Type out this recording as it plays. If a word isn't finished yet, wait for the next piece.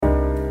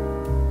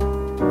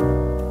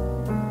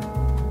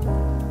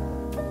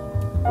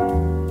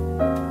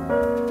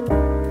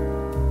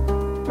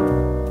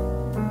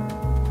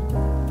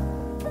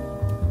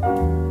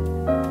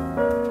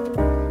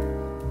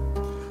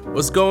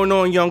What's going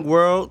on, young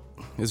world?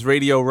 It's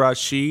Radio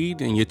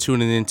Rashid, and you're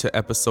tuning in to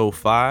episode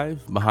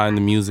 5, Behind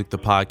the Music, the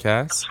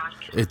podcast.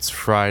 It's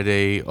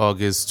Friday,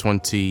 August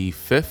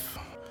 25th.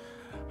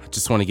 I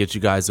just want to get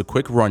you guys a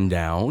quick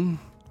rundown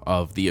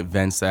of the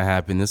events that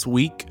happened this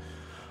week.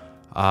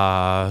 First,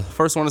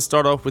 I want to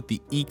start off with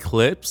the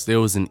eclipse. There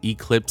was an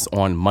eclipse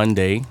on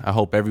Monday. I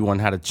hope everyone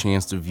had a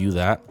chance to view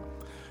that.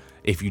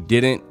 If you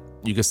didn't,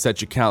 you can set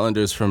your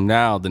calendars from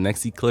now. The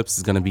next eclipse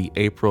is going to be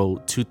April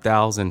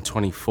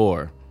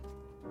 2024.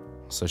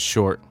 It's a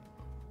short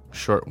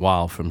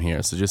while from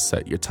here, so just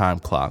set your time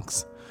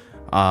clocks.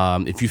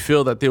 If you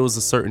feel that there was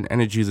a certain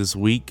energy this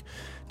week,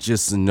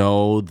 just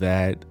know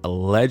that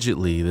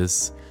allegedly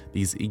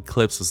these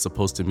eclipses are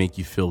supposed to make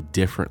you feel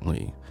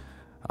differently.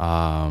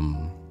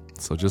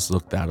 So just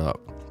look that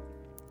up.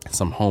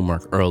 Some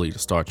homework early to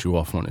start you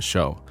off on the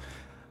show.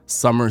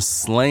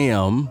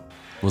 SummerSlam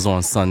was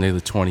on Sunday the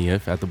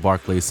 20th at the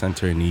Barclays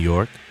Center in New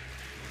York.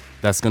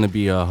 That's going to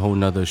be a whole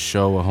nother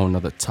show, a whole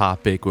nother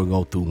topic. We'll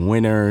go through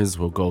winners.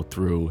 We'll go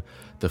through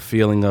the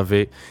feeling of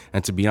it.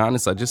 And to be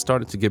honest, I just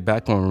started to get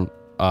back on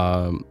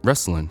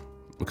wrestling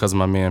because of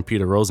my man,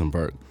 Peter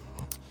Rosenberg.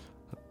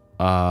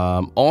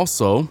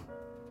 Also,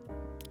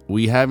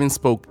 we haven't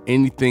spoke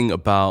anything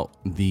about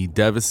the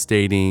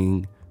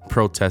devastating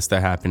protest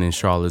that happened in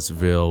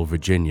Charlottesville,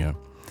 Virginia.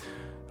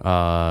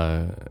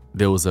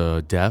 There was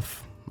a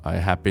death.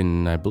 It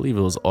happened, I believe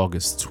it was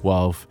August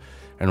 12th.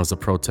 And it was a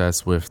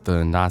protest with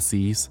the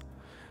Nazis.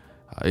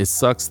 It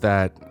sucks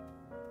that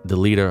the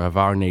leader of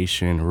our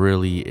nation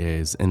really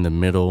is in the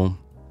middle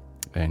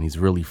and he's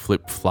really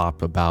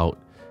flip-flop about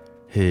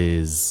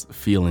his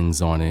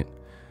feelings on it.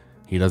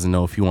 He doesn't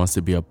know if he wants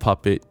to be a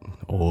puppet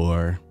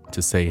or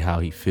to say how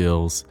he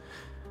feels.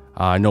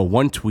 I know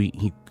one tweet,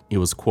 he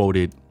was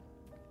quoted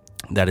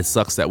that it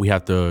sucks that we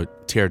have to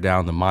tear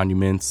down the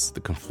monuments,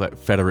 the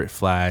Confederate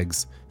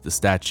flags, the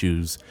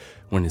statues,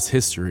 when it's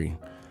history.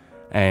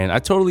 And I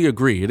totally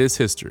agree. It is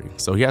history.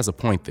 So he has a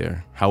point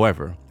there.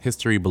 However,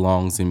 history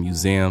belongs in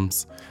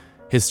museums.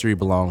 History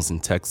belongs in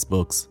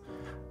textbooks.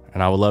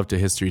 And I would love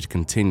history to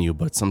continue,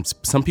 but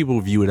some people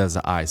view it as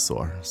an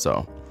eyesore.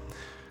 So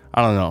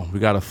I don't know.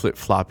 We got a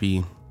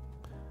flip-floppy,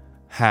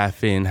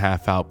 half in,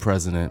 half out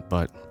president,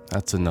 but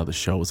that's another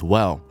show as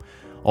well.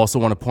 Also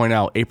want to point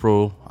out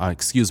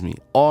August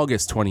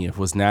 20th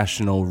was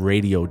National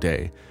Radio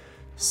Day.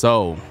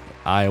 So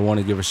I want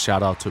to give a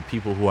shout out to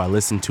people who I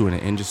listen to in the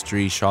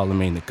industry: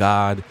 Charlemagne the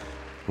God,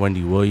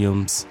 Wendy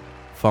Williams,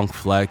 Funk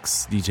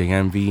Flex, DJ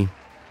Envy,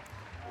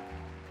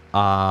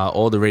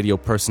 all the radio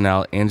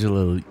personnel,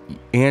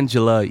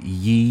 Angela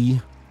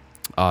Yee,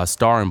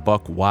 Star and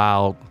Buck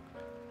Wild,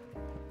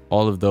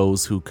 all of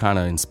those who kind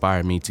of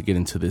inspired me to get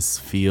into this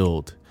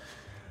field.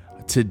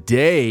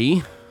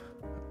 Today,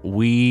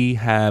 we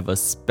have a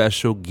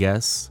special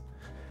guest,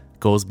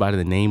 goes by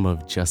the name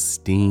of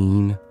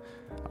Justine.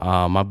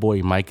 My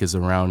boy Mike is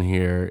around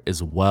here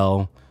as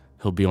well.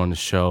 He'll be on the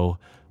show.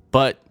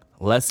 But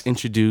let's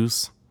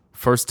introduce,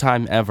 first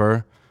time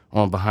ever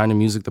on Behind the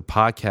Music, the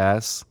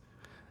podcast,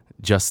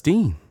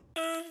 Justine.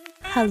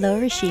 Hello,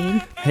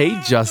 Rashid. Hey,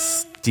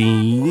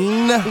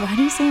 Justine. Why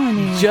do you say my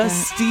name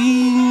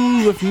Justine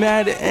like with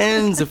mad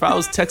N's. If I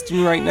was texting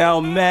you right now,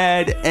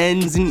 mad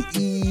N's and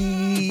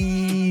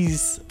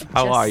E's.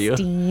 How are you?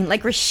 Justine,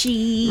 like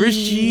Rashid.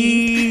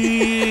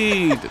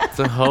 Rashid.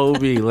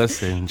 Tahobi,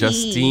 listen,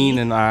 Justine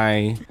and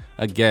I,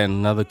 again,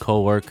 another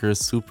co-worker,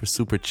 super,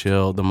 super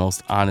chill, the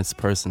most honest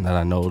person that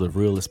I know, the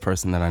realest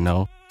person that I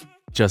know.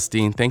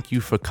 Justine, thank you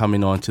for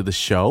coming on to the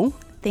show.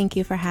 Thank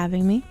you for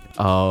having me.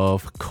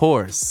 Of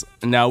course.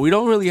 Now, we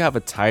don't really have a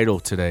title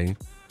today,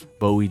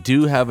 but we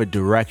do have a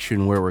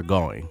direction where we're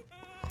going.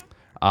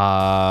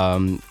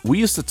 We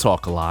used to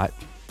talk a lot,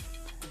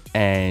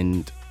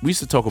 and we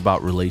used to talk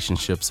about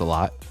relationships a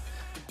lot,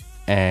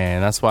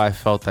 and that's why I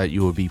felt that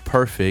you would be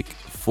perfect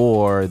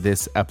for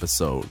this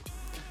episode.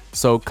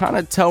 So kind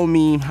of tell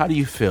me, how do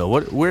you feel?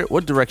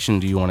 What direction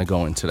do you want to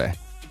go in today?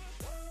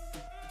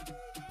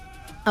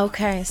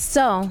 Okay,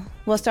 so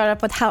we'll start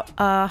off with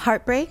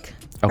heartbreak,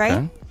 right?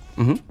 Okay.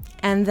 Mm-hmm.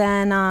 And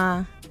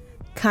then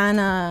kind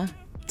of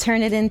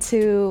turn it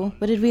into,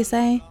 what did we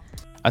say?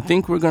 I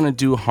think we're going to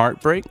do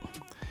heartbreak.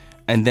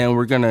 And then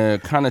we're going to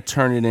kind of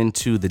turn it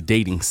into the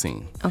dating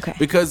scene. Okay.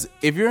 Because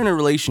if you're in a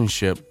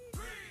relationship,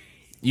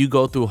 you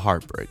go through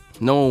heartbreak.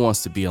 No one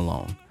wants to be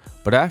alone.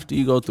 But after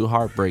you go through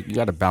heartbreak, you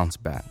got to bounce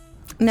back.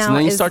 Now, so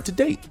then you start to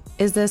date.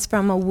 Is this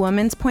from a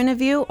woman's point of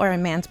view or a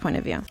man's point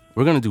of view?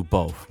 We're going to do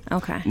both.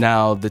 Okay.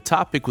 Now, the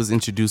topic was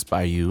introduced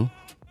by you.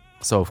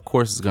 So, of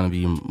course, it's going to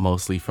be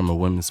mostly from a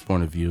woman's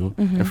point of view.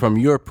 Mm-hmm. And from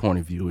your point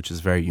of view, which is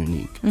very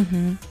unique.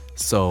 Mm-hmm.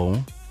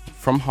 So,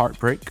 from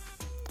heartbreak,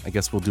 I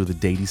guess we'll do the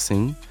dating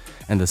scene.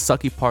 And the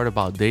sucky part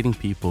about dating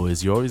people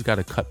is you always got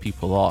to cut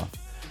people off.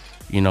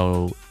 You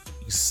know,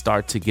 you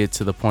start to get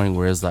to the point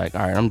where it's like,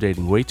 all right, I'm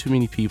dating way too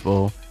many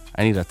people.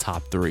 I need a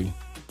top 3.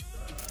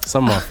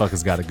 Some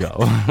motherfuckers got to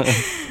go.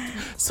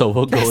 So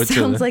we'll go into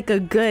sounds like a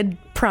good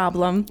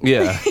problem.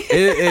 Yeah,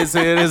 it is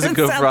a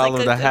good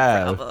problem to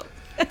have.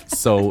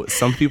 So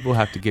some people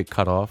have to get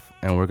cut off.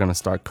 and we're going to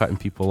start cutting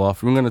people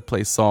off. We're going to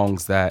play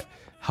songs that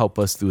help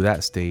us through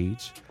that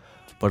stage.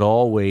 But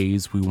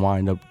always we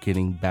wind up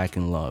getting back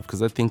in love.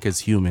 Because I think as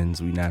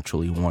humans, we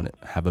naturally want to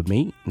have a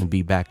mate and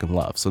be back in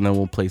love. So then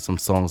we'll play some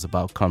songs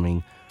about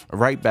coming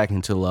right back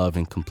into love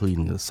and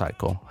completing the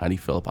cycle. How do you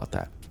feel about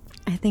that?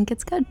 I think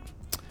it's good.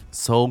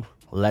 So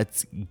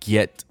let's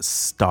get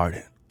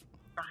started.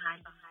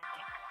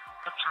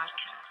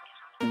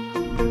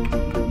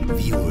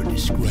 Viewer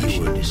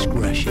discretion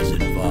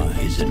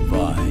is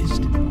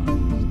advised.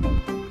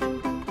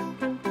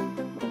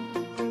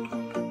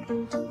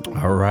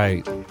 All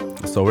right.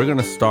 So we're going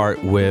to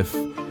start with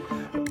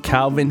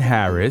Calvin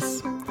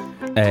Harris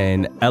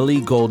and Ellie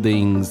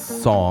Goulding's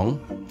song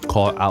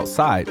called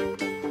Outside.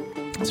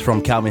 It's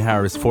from Calvin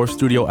Harris' fourth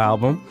studio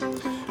album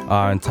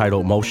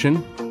entitled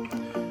Motion.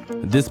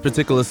 This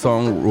particular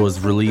song was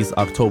released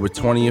October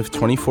 20th,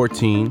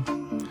 2014.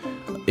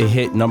 It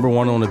hit number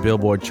 1 on the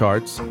Billboard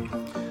charts.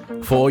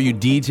 For all you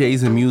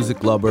DJs and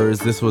music lovers,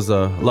 set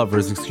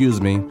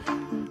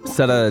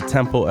at a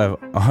tempo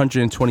of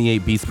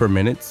 128 beats per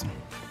minute.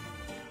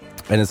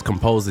 And it's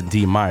composed in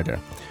D minor.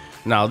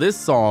 Now, this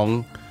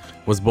song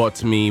was brought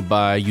to me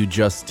by you,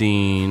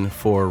 Justine,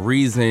 for a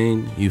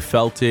reason. You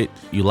felt it,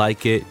 you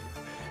like it.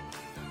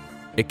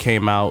 It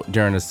came out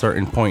during a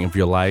certain point of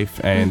your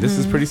life, and this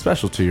is pretty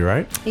special to you,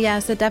 right?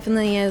 Yes, it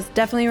definitely is.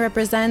 Definitely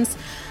represents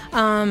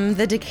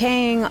the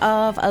decaying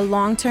of a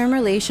long-term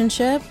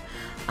relationship,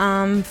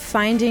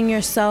 finding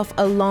yourself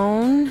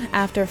alone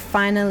after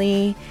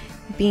finally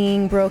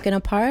being broken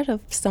apart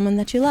of someone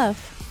that you love.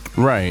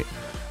 Right.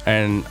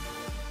 And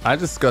I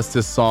discussed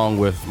this song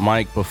with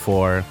Mike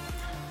before.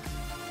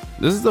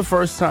 This is the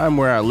first time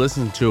where I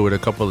listened to it a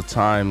couple of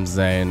times,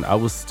 and I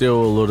was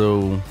still a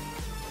little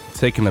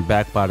taken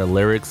aback by the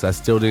lyrics. I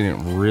still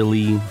didn't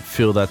really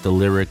feel that the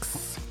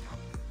lyrics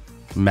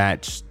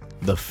matched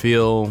the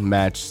feel,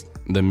 matched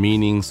the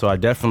meaning. So I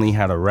definitely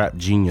had a rap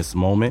genius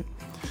moment.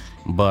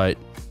 But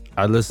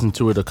I listened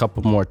to it a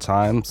couple more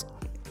times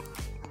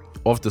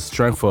off the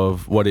strength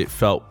of what you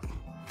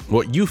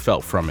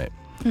felt from it.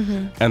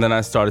 And then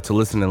I started to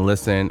listen,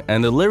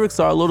 and the lyrics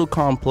are a little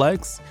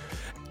complex,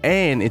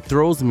 and it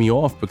throws me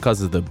off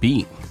because of the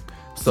beat.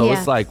 So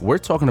It's like we're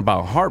talking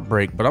about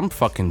heartbreak, but I'm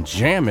fucking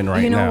jamming right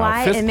now. You know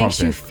why? Fist it makes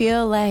pumping. you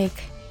feel like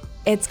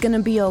it's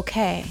gonna be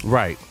okay.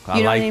 Right.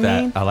 I like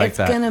that. I like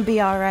that. It's gonna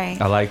be all right.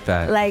 I like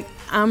that. Like,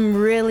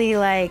 I'm really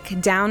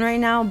down right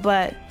now,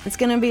 but it's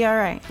gonna be all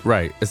right.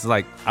 Right. It's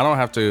like I don't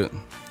have to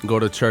go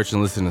to church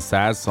and listen to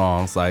sad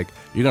songs. Like,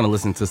 you're gonna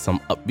listen to some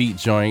upbeat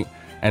joint,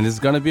 and it's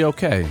gonna be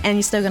okay. And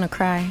you're still gonna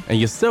cry.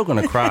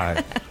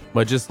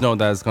 But just know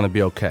that it's gonna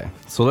be okay.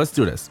 So let's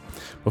do this.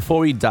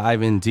 Before we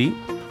dive in deep,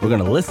 we're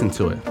gonna listen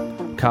to it.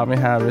 Calvin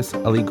Harris,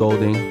 Ellie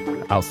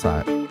Goulding,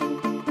 Outside.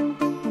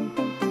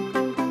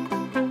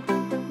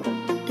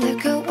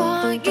 Look at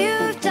what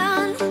you've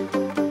done.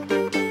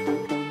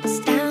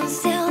 Stand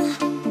still,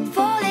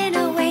 falling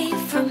away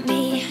from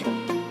me.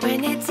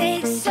 When it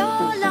takes so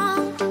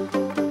long,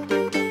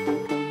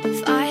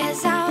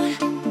 fire's out.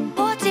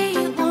 What do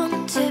you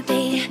want to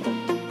be?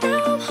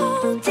 Now I'm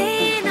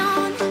holding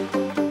on.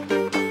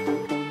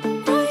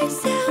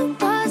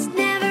 Myself was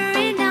never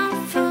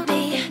enough for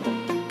me.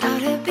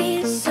 Gotta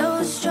be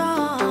so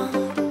strong.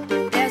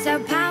 There's a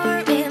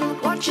power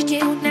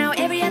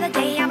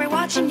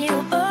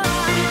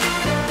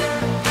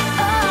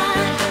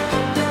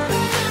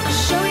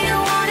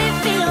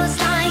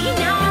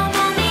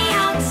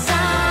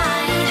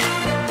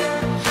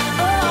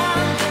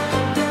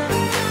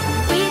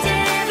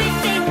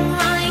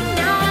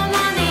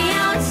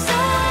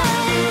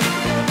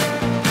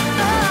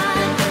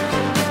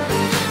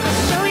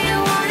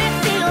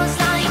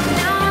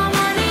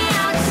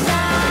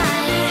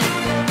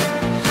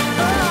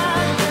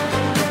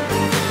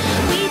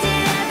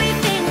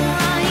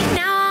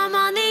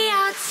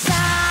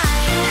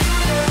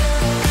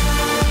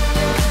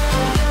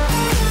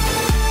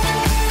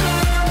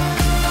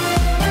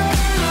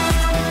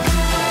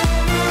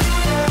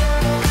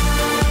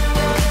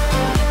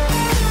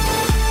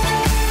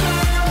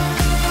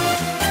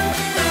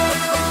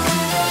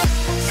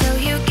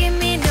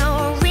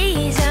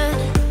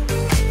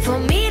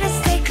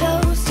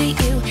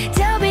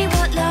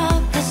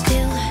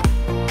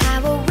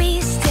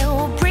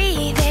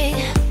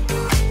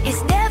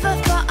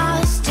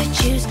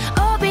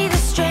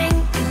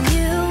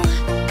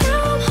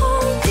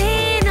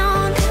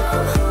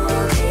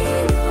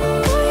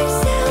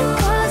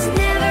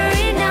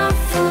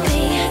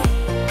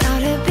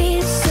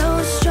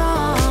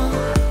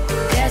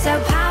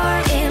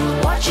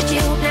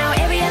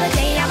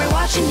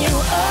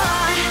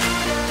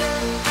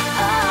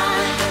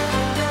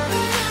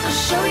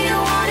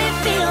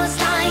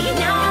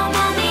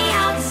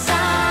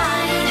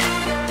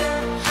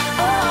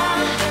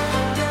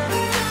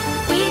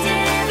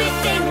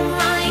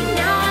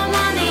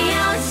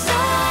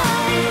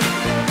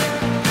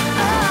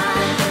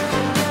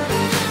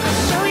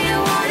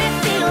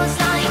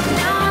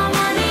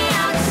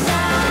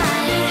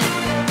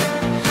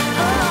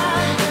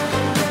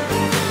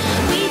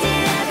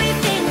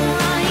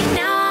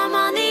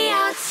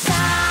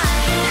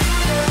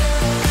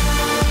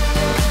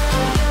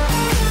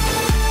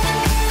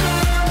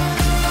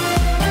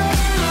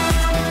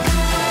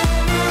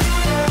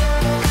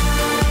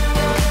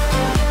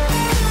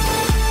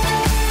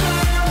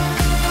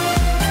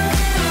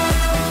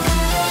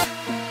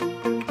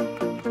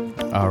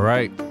All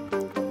right.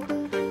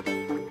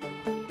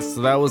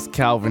 So that was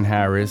Calvin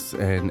Harris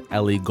and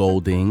Ellie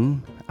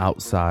Goulding,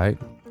 Outside.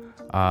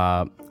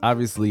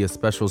 Obviously a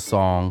special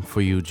song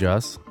for you,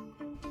 Jess.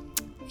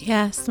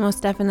 Yes,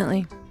 most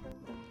definitely.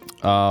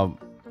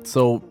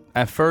 So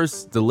at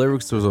first, the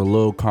lyrics was a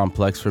little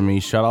complex for me.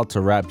 Shout out to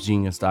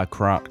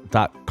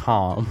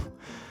rapgenius.com.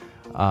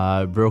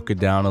 I broke it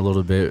down a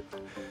little bit.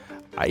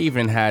 I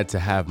even had to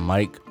have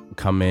Mike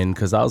come in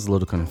because I was a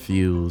little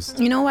confused.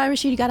 You know why,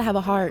 Rashid? You gotta have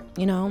a heart,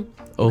 you know?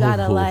 You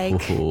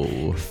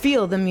gotta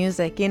feel the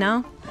music, you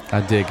know?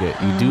 I dig it.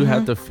 You do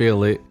have to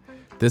feel it.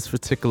 This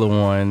particular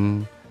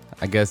one,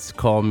 I guess,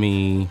 call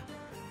me,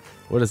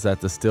 what is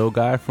that, the still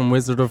guy from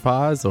Wizard of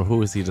Oz? Or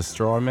who is he, the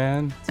straw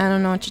man? I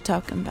don't know what you're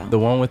talking about. The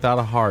one without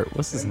a heart.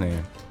 What's his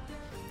name?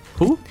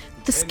 Who?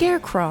 The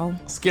Scarecrow.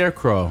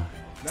 Scarecrow.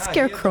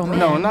 Scarecrow man.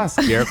 No, not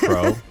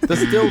Scarecrow. The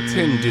still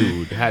tin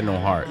dude had no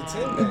heart.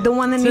 The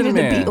one that Tin needed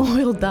Man. to be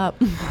oiled up.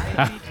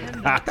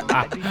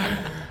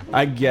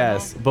 I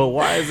guess. But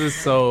why is it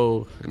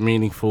so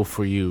meaningful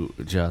for you,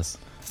 Jess?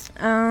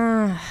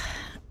 Well,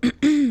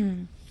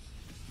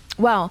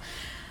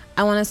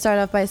 I want to start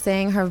off by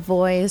saying her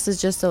voice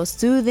is just so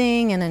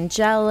soothing and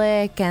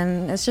angelic,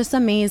 and it's just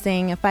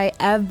amazing. If I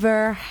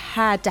ever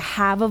had to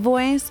have a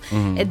voice,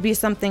 it'd be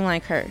something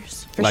like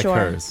hers, for Like sure.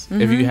 hers,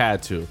 if you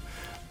had to.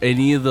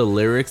 Any of the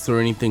lyrics or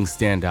anything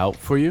stand out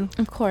for you?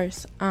 Of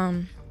course.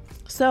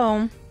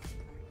 So,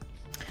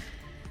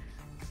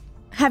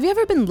 have you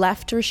ever been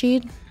left,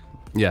 Rashid?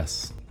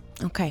 Yes.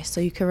 Okay,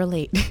 so you can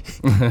relate.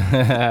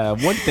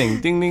 One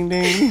thing, ding, ding,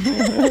 ding.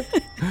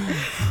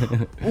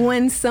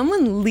 When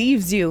someone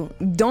leaves you,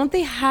 don't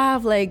they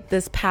have like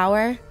this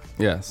power?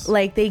 Yes.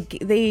 Like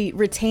they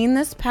retain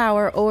this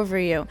power over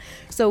you.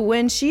 So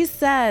when she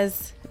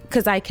says,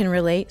 because I can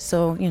relate,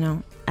 so you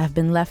know, I've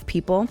been left,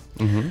 people.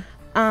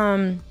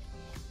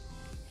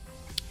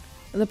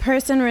 The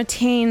person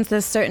retains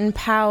this certain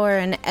power,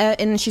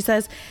 and she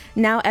says,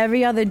 now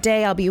every other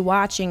day I'll be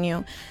watching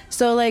you.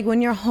 So like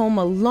when you're home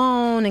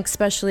alone,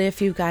 especially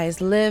if you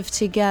guys live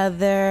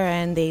together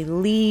and they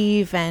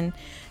leave, and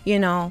you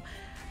know,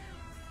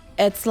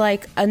 it's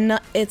like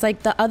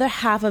the other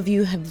half of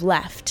you have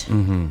left,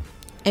 and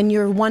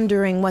you're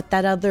wondering what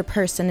that other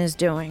person is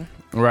doing.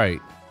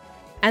 Right.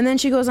 And then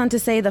she goes on to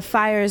say, the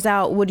fire is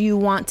out, what do you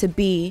want to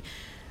be?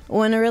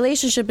 When a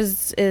relationship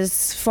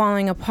is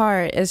falling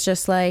apart, it's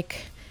just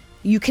like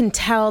you can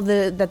tell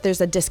that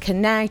there's a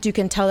disconnect. You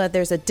can tell that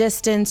there's a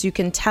distance. You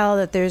can tell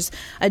that there's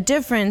a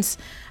difference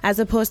as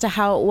opposed to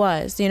how it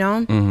was, you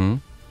know?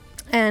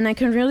 And I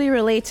can really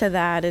relate to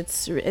that.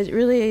 It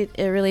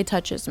really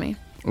touches me.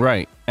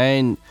 Right.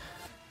 And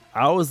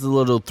I was a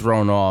little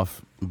thrown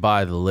off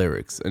by the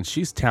lyrics, and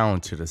she's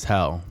talented as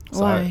hell.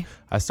 So Why?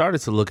 I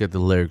started to look at the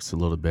lyrics a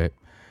little bit.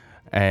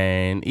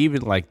 And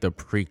even like the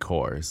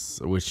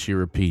pre-chorus, which she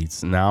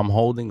repeats, now I'm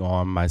holding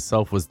on,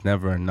 myself was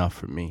never enough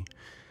for me.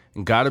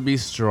 And gotta be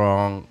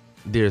strong,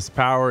 there's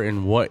power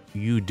in what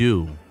you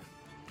do.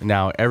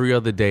 Now every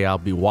other day I'll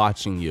be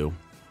watching you.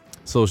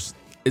 So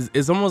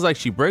it's almost like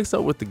she breaks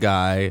up with the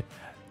guy,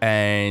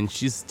 and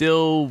she's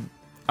still,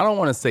 I don't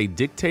want to say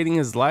dictating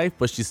his life,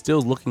 but she's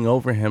still looking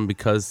over him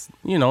because,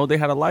 you know, they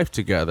had a life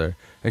together.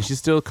 And she's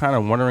still kind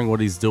of wondering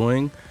what he's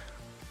doing.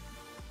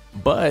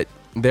 But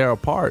they're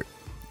apart.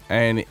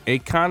 And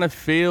it kind of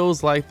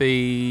feels like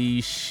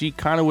she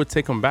kind of would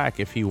take him back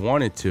if he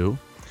wanted to,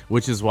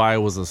 which is why it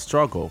was a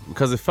struggle,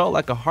 because it felt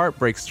like a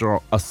heartbreak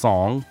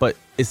song, but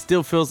it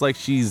still feels like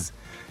she's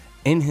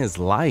in his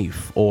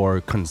life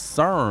or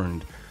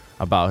concerned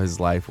about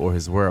his life or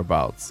his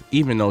whereabouts,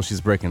 even though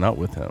she's breaking up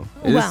with him.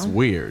 It's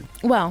weird.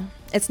 Well,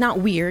 it's not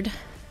weird,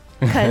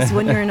 because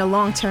when you're in a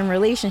long-term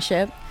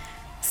relationship,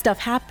 stuff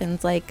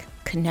happens like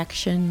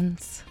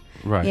connections.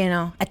 Right. You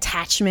know,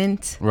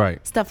 attachment.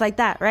 Right. Stuff like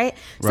that, right?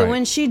 So Right.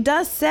 when she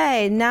does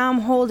say, now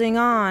I'm holding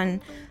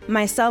on,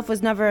 myself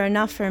was never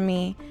enough for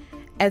me,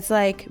 it's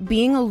like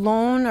being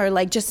alone or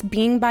like just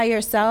being by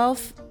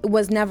yourself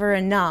was never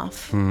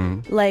enough.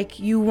 Like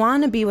you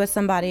want to be with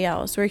somebody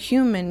else. We're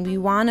human. We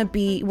want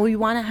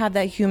to have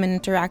that human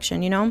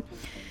interaction, you know?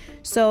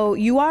 So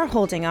you are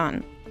holding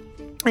on.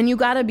 And you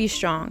gotta be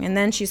strong. And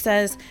then she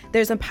says,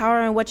 there's a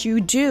power in what you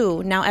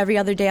do. Now every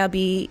other day I'll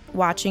be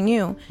watching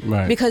you.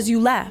 Right. Because you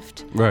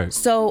left. Right.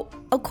 So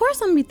of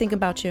course I'm gonna be thinking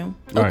about you.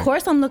 Right. Of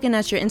course I'm looking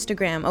at your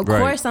Instagram. Of Right.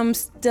 course I'm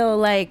still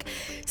like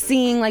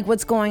seeing like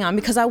what's going on,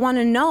 because I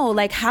wanna know,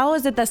 like, how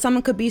is it that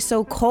someone could be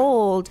so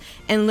cold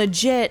and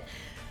legit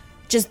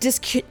just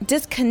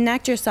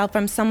disconnect yourself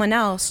from someone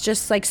else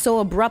just like so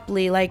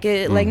abruptly, like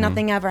like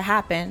nothing ever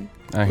happened.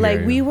 I hear Like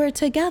you. we were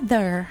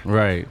together.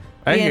 Right.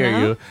 I You hear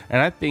know? you.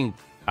 And I think,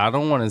 I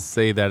don't want to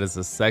say that it's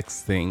a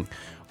sex thing,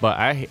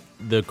 but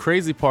the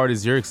crazy part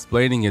is you're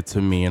explaining it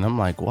to me, and I'm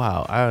like,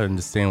 wow, I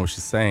understand what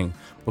she's saying.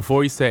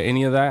 Before you said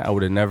any of that, I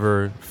would have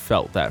never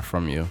felt that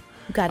from you.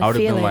 You gotta I would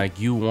have feel been it. like,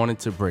 you wanted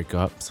to break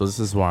up, so this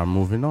is why I'm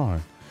moving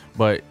on.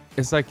 But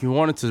it's like you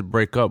wanted to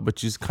break up,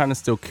 but you kind of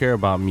still care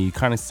about me. You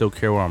kind of still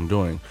care what I'm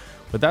doing.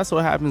 But that's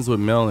what happens with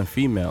male and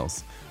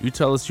females. You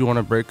tell us you want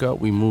to break up,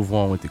 we move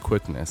on with the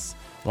quickness.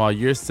 while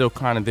you're still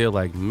kind of there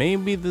like,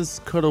 maybe this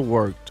could have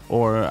worked,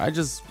 or I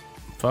just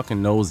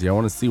fucking nosy. I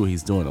want to see what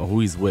he's doing or who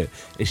he's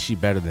with. Is she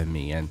better than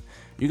me? And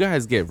you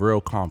guys get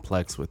real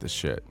complex with this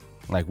shit.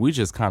 Like, we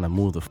just kind of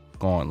move the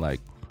fuck on.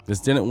 Like, this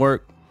didn't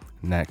work.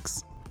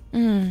 Next.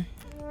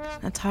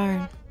 That's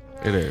hard.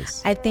 It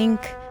is. I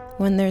think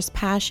when there's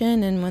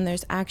passion and when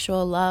there's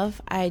actual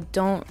love, I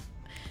don't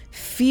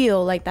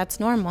feel like that's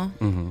normal.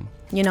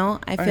 You know,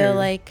 I feel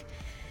like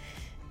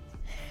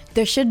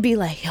there should be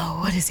like, yo,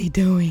 what is he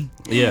doing?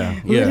 Yeah.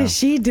 What is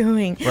she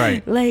doing?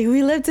 Right. Like,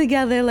 we live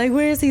together. Like,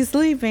 where is he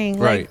sleeping?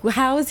 Right. Like,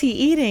 how is he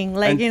eating?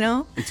 Like, And you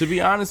know? To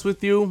be honest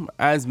with you,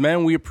 as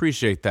men, we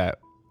appreciate that.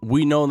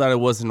 We know that it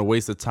wasn't a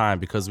waste of time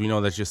because we know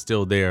that you're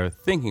still there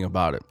thinking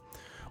about it.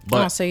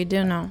 But So you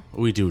do know.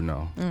 we do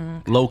know.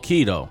 Low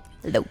key, though.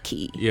 Low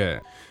key.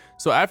 Yeah.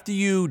 So after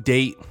you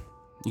date,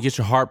 you get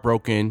your heart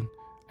broken,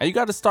 and you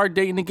got to start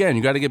dating again.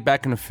 You got to get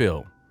back in the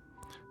field.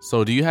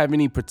 So do you have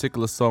any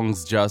particular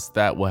songs just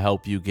that will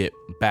help you get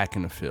back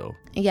in the field?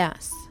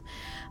 Yes.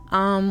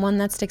 One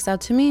that sticks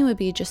out to me would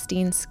be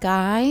Justine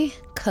Skye,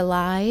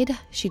 Collide.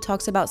 She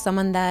talks about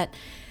someone that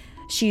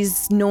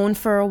she's known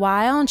for a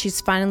while and she's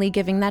finally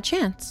giving that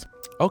chance.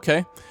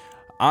 Okay.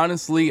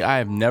 Honestly, I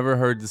have never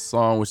heard this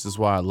song, which is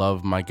why I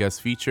love my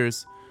guest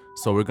features.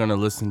 So we're going to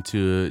listen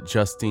to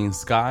Justine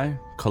Skye,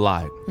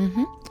 Collide.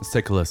 Let's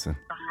take a listen.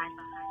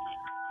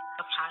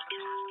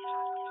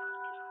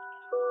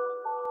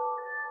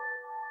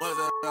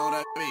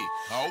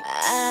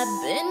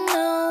 I've been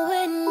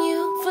knowing you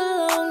for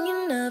long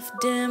enough,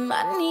 damn,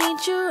 I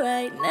need you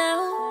right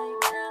now.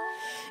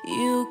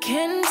 You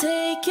can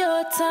take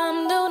your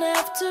time, don't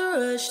have to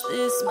rush,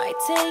 this might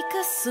take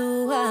us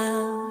a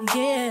while,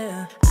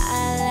 yeah.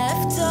 I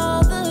left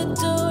all the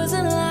doors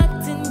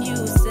unlocked and you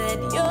said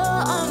you're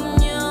on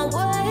your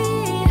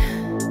way.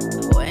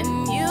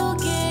 When you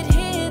get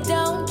here,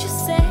 don't you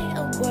say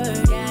a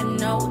word, got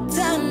no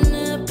time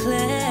to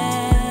play.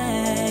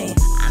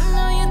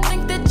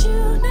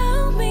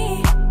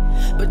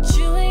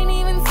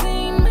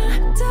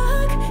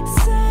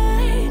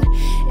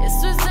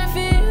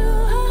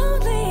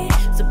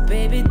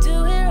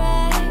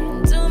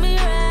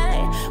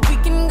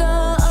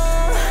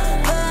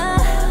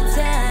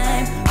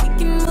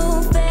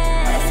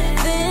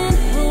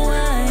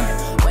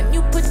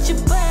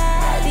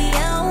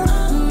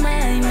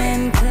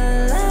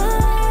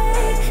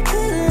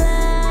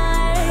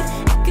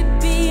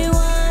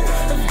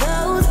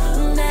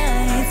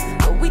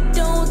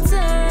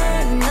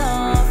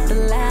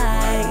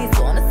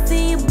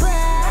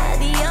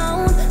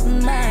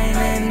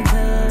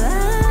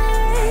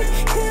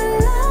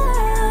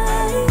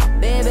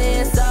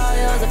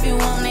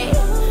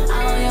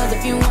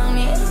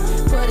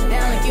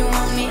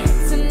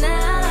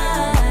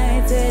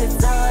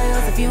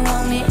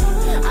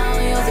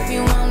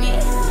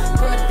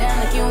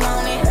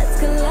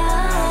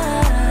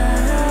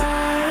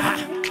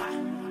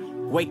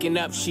 Waking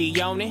up,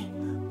 she on it.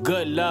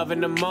 Good love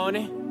in the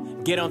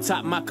morning. Get on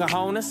top, my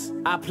cojones.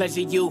 I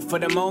pleasure you for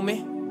the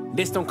moment.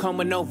 This don't come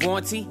with no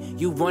warranty.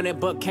 You want it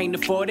but can't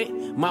afford it.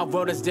 My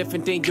world is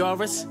different than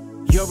yours.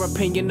 Your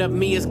opinion of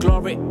me is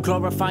glory,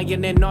 glorifying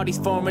in all these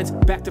foreigns.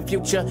 Back to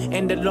Future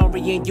and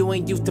DeLorean. You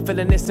ain't used to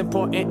feeling this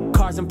important.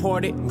 Cars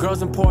imported,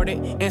 girls imported,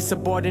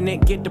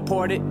 insubordinate, get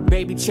deported.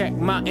 Baby, check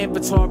my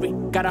inventory.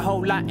 Got a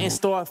whole lot in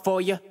store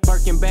for you.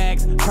 Birkin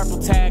bags, purple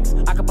tags.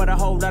 I could put a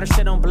whole lot of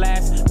shit on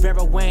blast.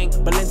 Vera Wang,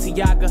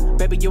 Balenciaga.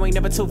 Baby, you ain't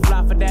never too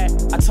fly for that.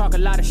 I talk a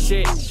lot of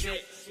shit,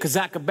 cause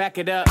I could back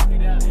it up.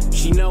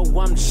 She know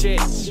I'm shit,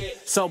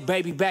 so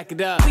baby, back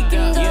it up. We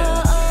can go over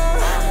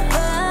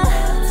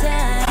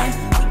time.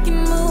 We can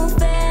move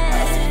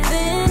fast,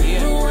 then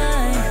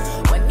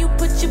rewind. When you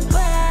put your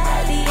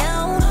body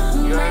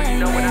on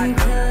mine and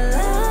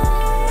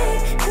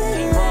collide,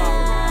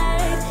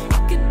 collide.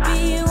 It could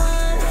be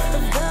one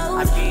of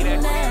those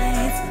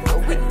nights, but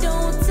we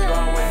don't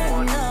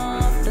turn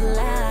off the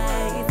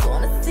lights.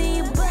 Wanna see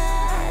your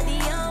body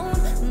on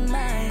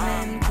mine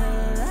and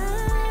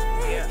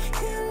collide,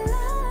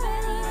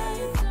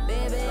 collide.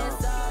 Baby,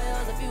 it's all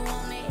yours if you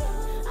want it.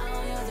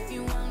 All yours if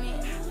you want it.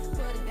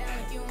 Put it down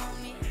if you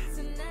want it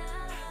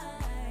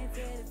tonight.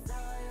 Said it's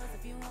all yours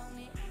if you want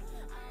it.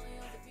 All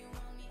yours if you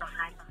want it.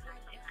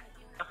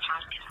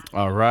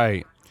 All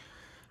right.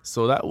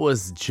 So that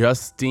was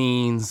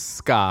Justine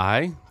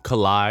Skye,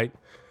 Collide,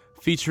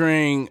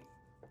 featuring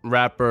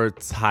rapper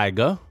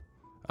Tyga,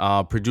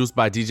 produced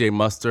by DJ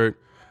Mustard.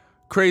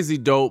 Crazy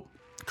dope,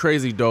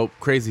 crazy dope,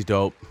 crazy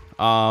dope.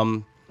 I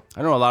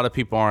know a lot of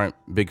people aren't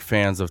big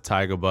fans of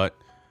Tyga, but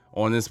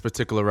on this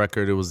particular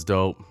record, it was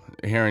dope.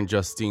 Hearing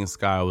Justine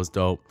Skye was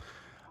dope.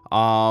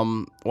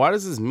 Why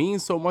does this mean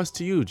so much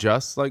to you,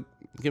 Just? Like,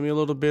 give me a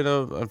little bit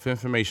of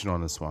information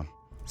on this one.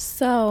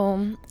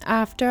 So,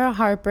 after a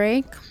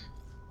heartbreak,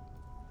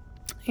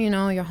 you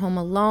know, you're home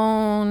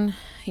alone,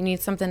 you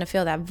need something to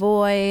fill that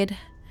void.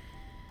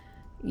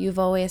 You've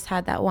always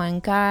had that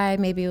one guy,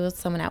 maybe it was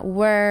someone at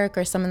work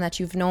or someone that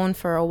you've known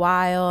for a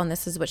while, and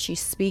this is what she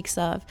speaks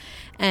of,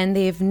 and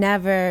they've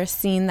never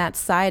seen that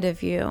side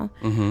of you.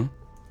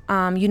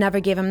 You never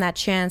gave him that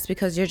chance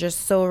because you're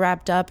just so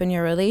wrapped up in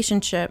your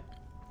relationship.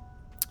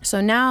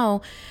 So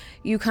now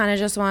you kind of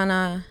just want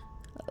to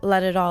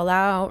let it all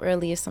out,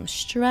 release some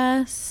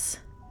stress,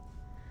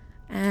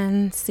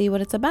 and see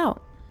what it's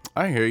about.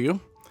 I hear you.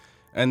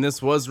 And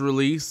this was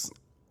released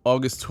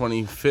August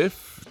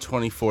 25th,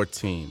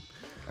 2014.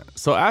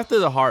 So after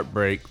the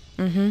heartbreak,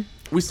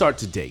 we start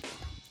to date.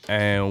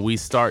 And we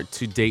start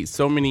to date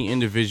so many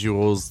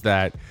individuals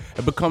that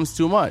it becomes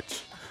too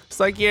much. It's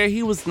like, yeah,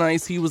 he was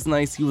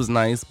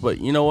nice, but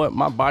you know what?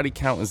 My body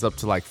count is up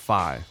to like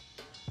 5.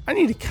 I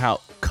need to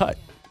cut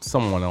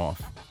someone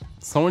off.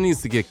 Someone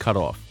needs to get cut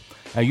off.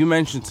 Now, you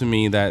mentioned to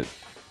me that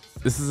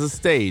this is a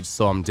stage.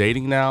 So I'm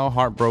dating now,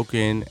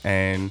 heartbroken,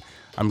 and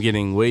I'm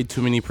getting way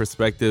too many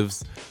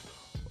perspectives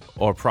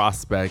or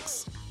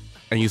prospects,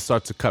 and you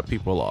start to cut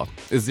people off.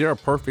 Is there a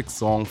perfect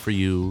song for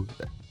you,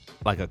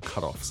 like a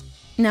cutoff song?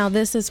 Now,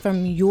 this is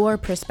from your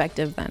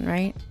perspective then,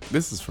 right?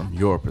 This is from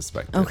your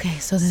perspective. Okay,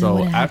 so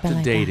then after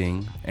like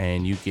dating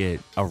and you get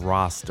a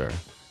roster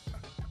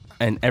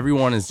and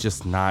everyone is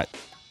just not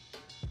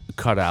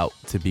cut out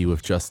to be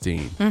with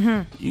Justine,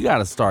 you got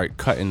to start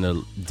cutting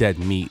the dead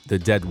meat, the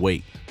dead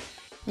weight.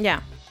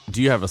 Yeah.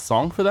 Do you have a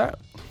song for that?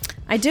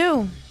 I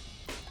do.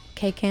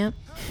 K-Camp.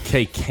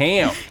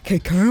 K-Camp.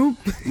 K-Camp.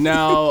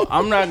 Now,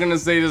 I'm not going to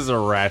say this is a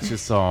ratchet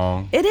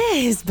song. It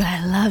is, but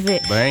I love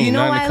it. But ain't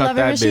nothing to cut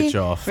that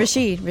bitch off.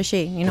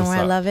 Rashid, you know why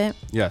I love it?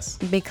 Yes.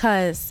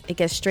 Because it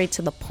gets straight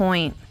to the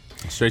point.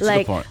 Straight to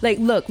the point. Like,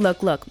 look.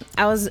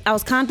 I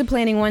was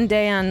contemplating one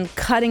day on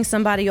cutting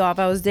somebody off.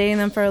 I was dating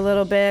them for a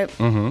little bit.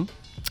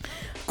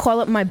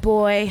 Call up my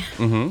boy.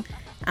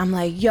 I'm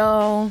like,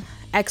 yo,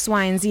 X,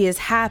 Y, and Z is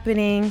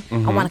happening. I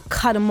want to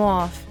cut him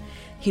off.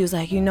 He was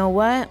like, you know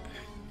what?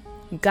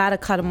 You gotta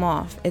cut them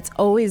off. It's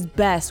always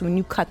best when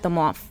you cut them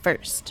off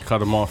first. Cut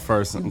them off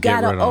first and you get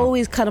rid of them. Gotta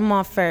always cut them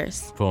off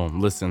first. Boom.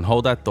 Listen,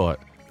 hold that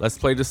thought. Let's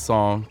play this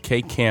song,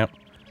 K-Camp,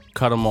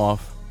 Cut Them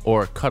Off,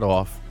 or Cut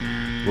Off.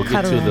 We'll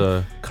get to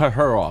the Cut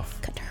Her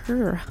Off. Cut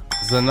her.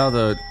 It's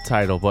another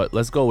title, but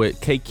let's go with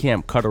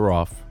K-Camp, Cut Her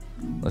Off.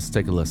 Let's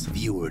take a listen.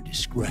 Viewer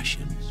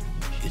discretion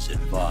is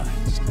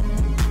advised.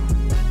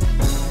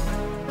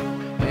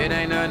 It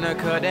ain't nothing to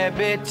cut that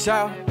bitch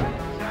off.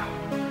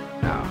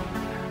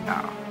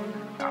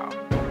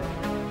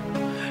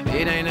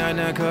 It ain't nothing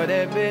to cut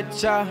that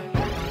bitch off.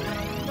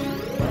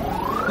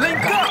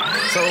 Link up!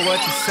 So what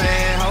you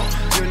saying, ho?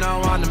 You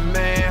know I'm the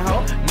man,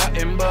 ho.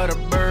 Nothing but a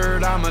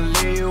bird, I'ma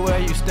leave you where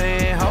you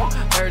stand, ho.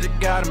 Heard you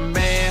got a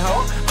man,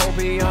 ho. Hope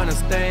he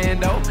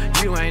understand, though.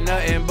 You ain't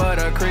nothing but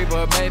a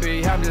creeper,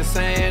 baby. I'm just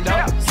saying,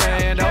 though.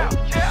 Saying, though.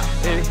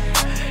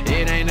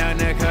 It ain't nothing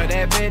to cut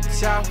that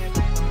bitch off.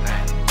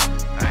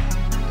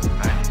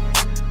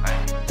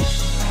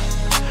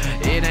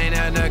 It ain't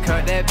nothing to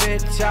cut that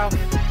bitch off.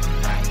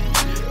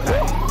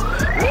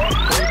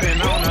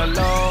 Creeping on the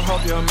low,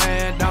 hope your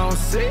man don't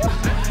see.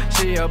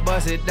 She'll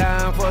bust it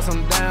down for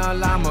some down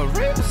llama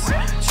rips.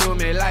 Shoot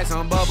me like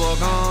some bubble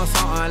gum,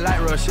 something like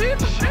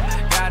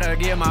Rashida. Gotta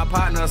give my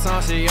partner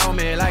some, she on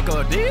me like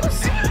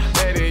Adidas.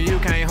 Baby, you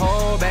can't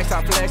hold back,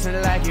 stop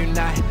flexing like you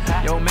not.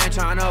 Your man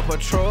tryna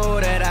patrol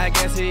that, I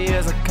guess he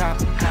is a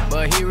cop.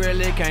 But he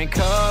really can't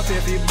cuff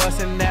if he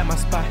bustin' at my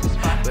spot.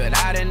 But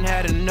I didn't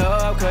have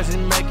enough, cause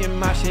it's making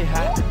my shit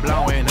hot.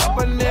 Blowing up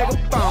a nigga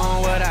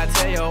phone, what I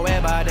tell you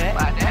about that?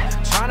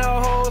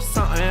 Tryna hold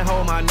something,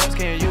 hold my nuts,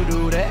 can you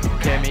do that?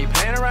 Get me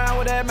playing around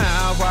with that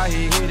mouth while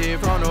he hit it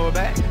from the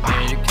back.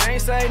 And you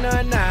can't say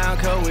nothing now,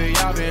 cause we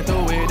all been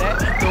through with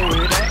that,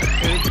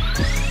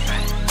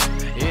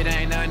 It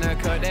ain't nothing to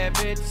cut that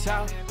bitch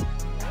off.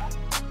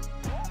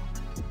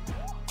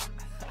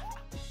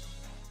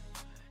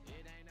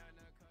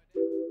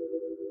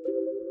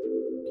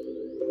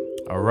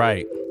 All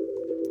right.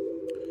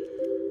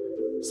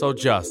 So,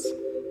 Just.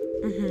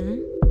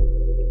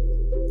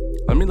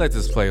 Let me let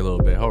this play a little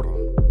bit. Hold on.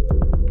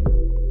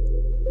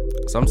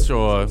 So I'm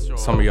sure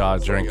some of y'all are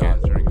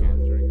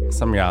drinking.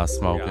 Some of y'all are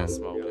smoking.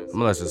 I'm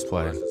gonna let this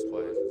play.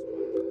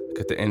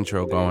 Get the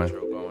intro going.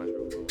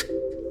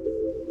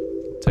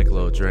 Take a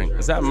little drink.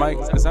 Is that Mike?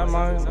 Is that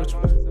mine? Which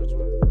one?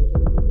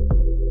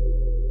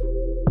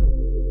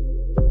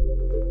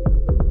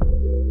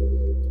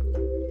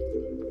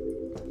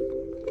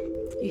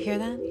 You hear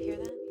that?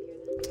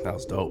 That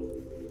was dope.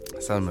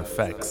 Some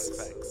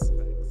effects.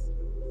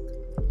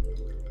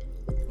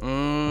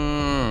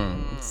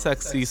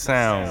 Sexy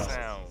sounds.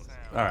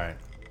 All right.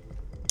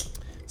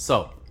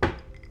 So,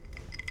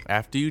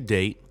 after you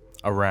date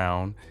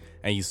around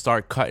and you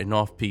start cutting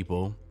off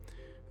people,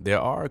 there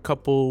are a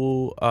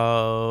couple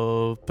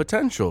of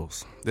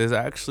potentials. There's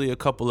actually a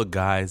couple of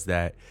guys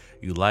that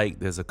you like.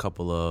 There's a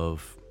couple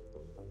of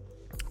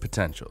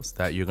potentials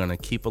that you're going to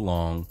keep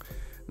along,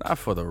 not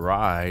for the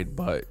ride,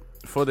 but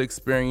for the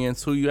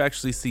experience, who you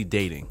actually see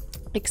dating.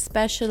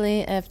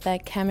 Especially if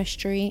that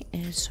chemistry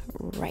is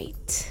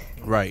right.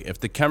 Right. If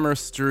the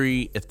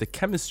chemistry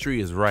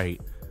is right,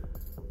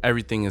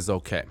 everything is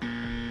okay.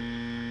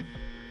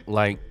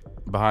 Like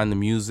behind the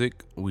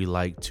music, we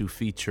like to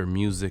feature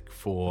music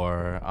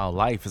for our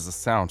life as a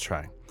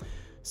soundtrack.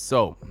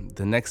 So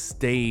the next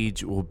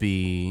stage will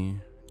be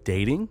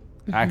dating.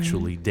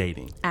 Actually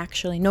dating.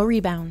 Actually, no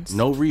rebounds.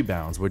 No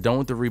rebounds. We're done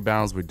with the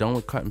rebounds. We're done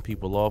with cutting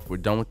people off. We're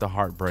done with the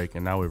heartbreak.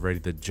 And now we're ready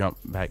to jump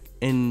back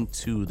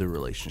into the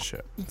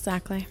relationship.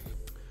 Exactly.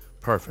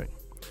 Perfect.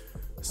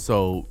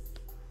 So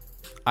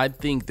I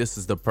think this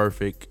is the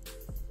perfect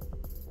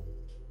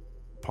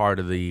part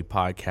of the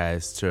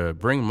podcast to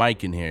bring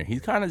Mike in here.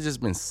 He's kind of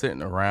just been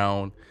sitting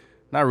around,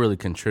 not really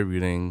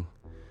contributing,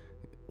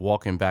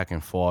 walking back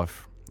and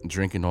forth,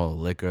 drinking all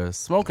the liquor,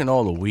 smoking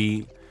all the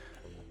weed.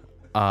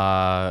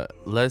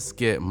 Let's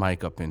get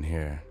Mike up in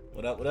here.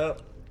 What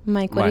up?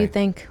 Mike, what do you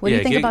think? What do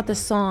you think about this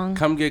song?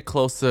 Come get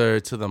closer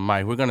to the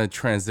mic. We're gonna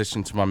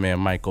transition to my man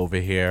Mike over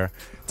here.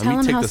 Tell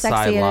him how sexy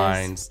it is.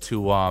 Sidelines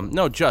to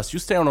no, Just, you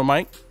stay on the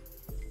mic.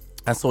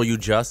 I saw you,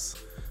 Just.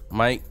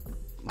 Mike,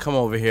 come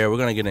over here. We're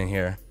gonna get in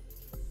here.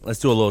 Let's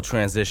do a little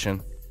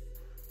transition.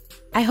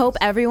 I hope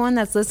everyone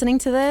that's listening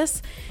to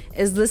this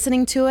is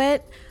listening to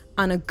it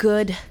on a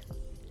good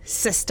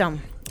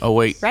system. Oh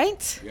wait.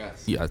 Right?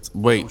 Yes. Yes.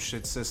 Wait. Oh,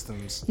 shit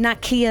systems.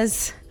 Not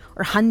Kias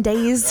or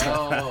Hyundais.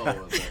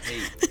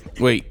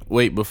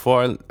 Wait.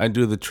 Before I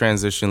do the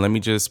transition, let me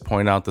just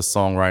point out the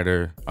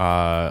songwriter.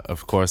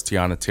 Of course,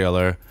 Teyana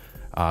Taylor,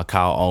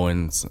 Kyle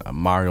Owens,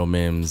 Mario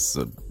Mims,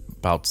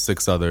 about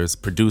 6 others.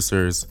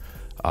 Producers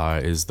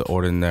is the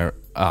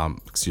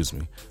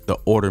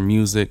Order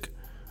Music,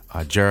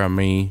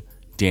 Jeremy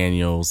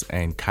Daniels,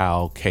 and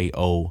Kyle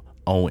K.O.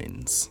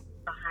 Owens.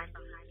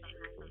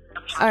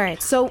 All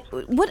right, so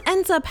what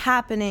ends up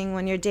happening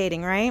when you're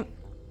dating, right?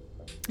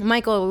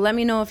 Michael, let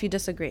me know if you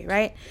disagree,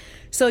 right?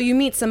 So you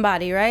meet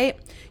somebody, right?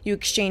 You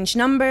exchange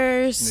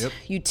numbers, Yep.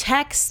 You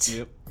text,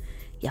 Yep.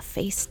 You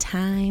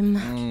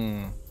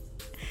FaceTime.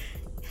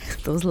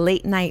 Those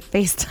late night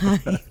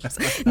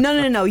FaceTimes.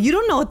 No. You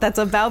don't know what that's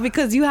about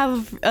because you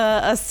have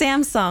a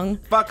Samsung.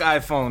 Fuck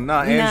iPhone.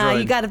 Nah, Android. Nah,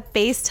 you got a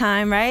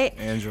FaceTime, right?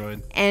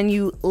 Android. And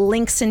you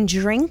links and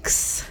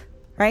drinks,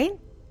 right?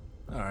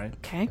 All right.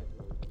 Okay.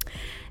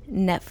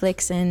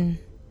 Netflix and...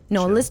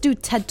 No, let's do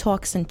TED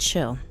Talks and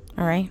chill,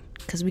 all right?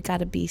 Because we got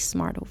to be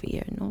smart over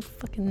here. No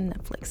fucking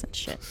Netflix and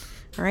shit,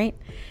 all right?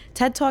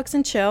 TED Talks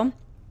and chill.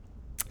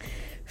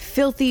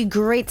 Filthy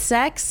great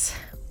sex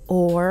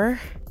or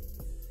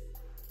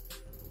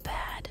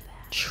bad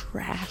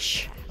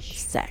trash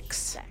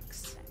sex,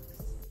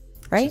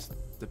 right?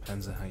 Just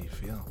depends on how you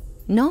feel.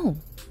 No,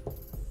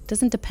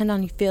 doesn't depend on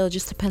how you feel. It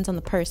just depends on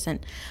the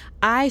person.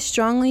 I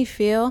strongly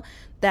feel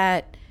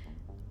that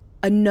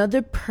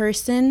another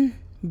person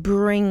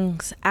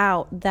brings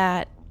out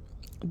that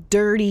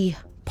dirty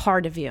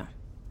part of you.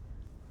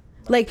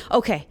 Like,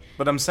 okay.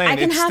 But I'm saying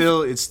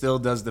it still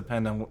does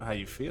depend on how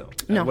you feel.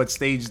 No. What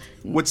stage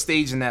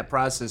in that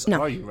process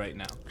are you right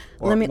now?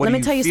 Let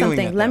me tell you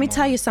something. Let me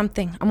tell you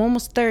something. I'm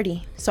almost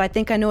 30, so I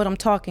think I know what I'm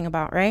talking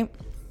about, right?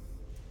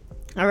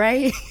 All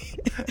right?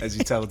 As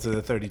you tell it to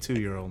the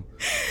 32-year-old.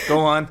 Go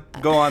on.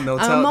 No,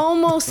 I'm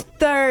almost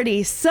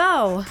 30,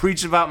 so...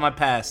 Preach about my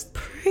past.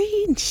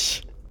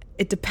 Preach.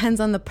 It depends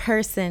on the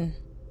person,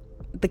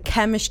 the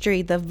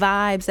chemistry, the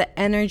vibes, the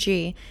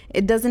energy.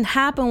 It doesn't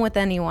happen with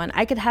anyone.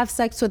 I could have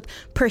sex with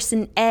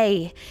person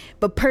A,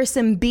 but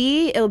person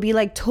B, it'll be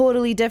like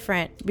totally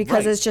different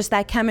because it's just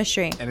that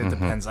chemistry. And it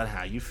depends on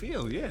how you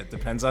feel. Yeah, it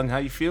depends on how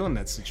you feel in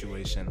that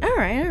situation. All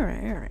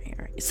right.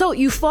 So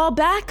you fall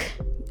back,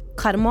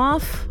 cut them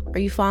off, or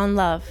you fall in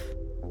love,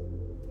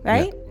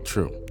 right? Yeah,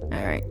 true. All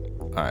right.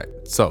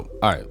 So,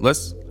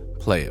 let's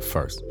play it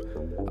first.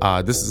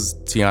 This is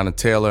Teyana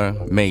Taylor,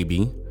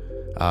 Maybe.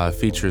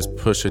 Features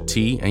Pusha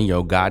T and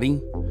Yo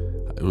Gotti.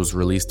 It was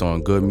released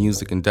on Good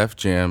Music and Def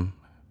Jam,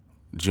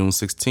 June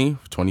 16th,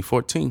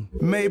 2014.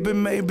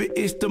 Maybe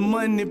it's the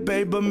money,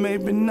 baby,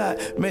 maybe not.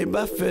 Maybe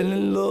I fell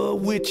in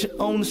love with you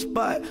on the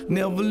spot.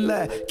 Never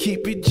lie,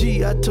 keep it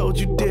G. I told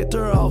you that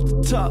they're off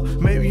the top.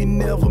 Maybe you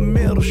never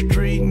met a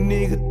street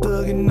nigga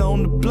thugging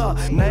on the block.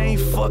 Now I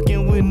ain't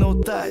fucking with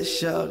no thought,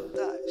 shout.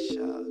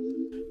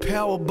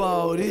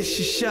 Powerball,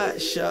 this your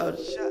shot.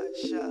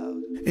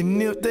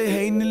 And if they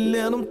hatin', then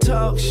let them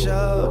talk,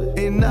 shout.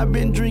 And I've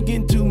been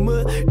drinking too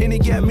much, and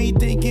it got me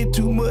thinking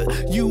too much.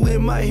 You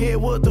in my head,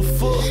 what the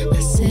fuck? I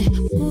said,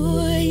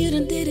 boy, you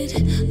done did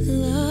it.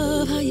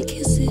 Love how you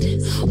kiss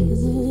it.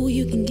 Ooh,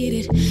 you can get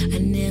it. I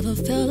never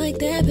felt like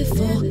that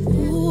before.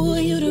 Ooh,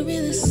 you the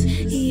realest.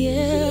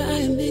 Yeah,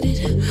 I admit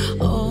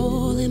it.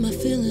 All in my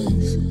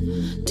feelings.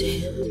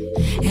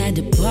 Damn. Had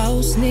to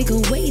pause,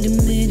 nigga, wait a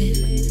minute.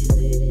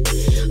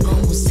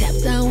 Almost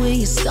tapped out when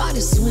you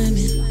started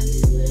swimming.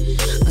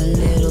 A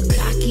little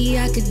cocky,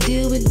 I could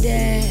deal with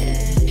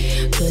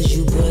that. Cause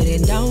you put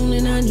it down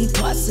and I need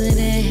parts of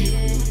that.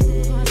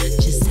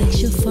 Just text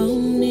your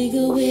phone,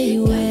 nigga, where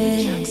you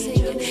at?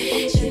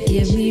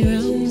 Give me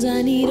rounds,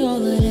 I need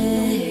all of that.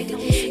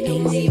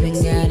 Ain't even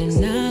gotta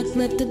knock,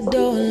 let the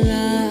door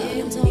lock.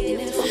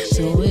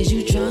 So is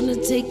you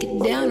tryna take it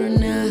down or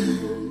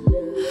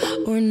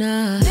not? Or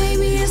not?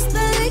 Maybe it's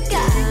the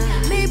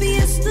guy, maybe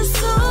it's the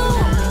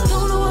song.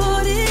 Don't know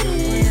what it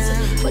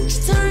is, but you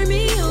turn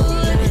me on.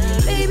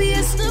 Maybe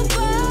it's the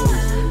bar,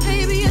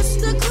 maybe it's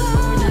the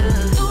club.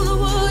 Don't know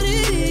what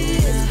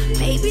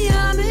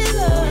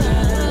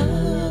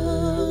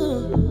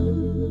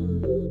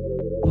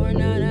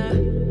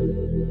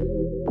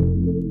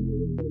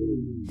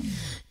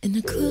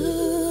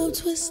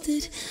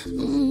wasted,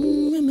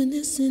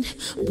 reminiscing.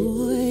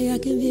 Boy, I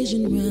can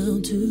vision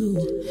round two.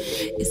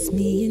 It's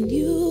me and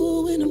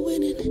you, and I'm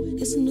winning.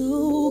 It's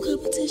no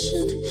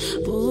competition.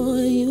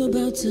 Boy, you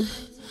about to.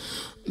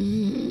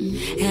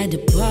 Had to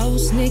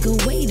pause,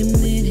 nigga, wait a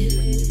minute.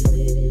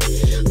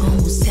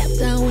 Almost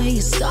tapped out when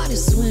you started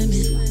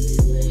swimming.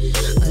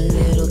 A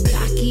little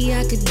cocky,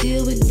 I could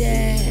deal with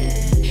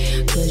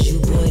that. Cause you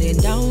put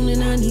it down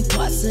and I need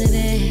parts of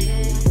that.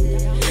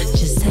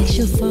 Just text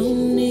your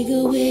phone,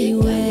 nigga, where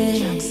you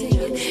at?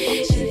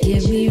 She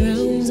give me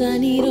rounds, I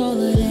need all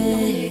of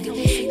that.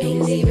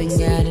 Ain't even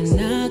gotta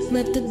knock,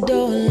 let the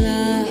door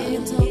lock.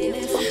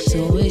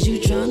 So is you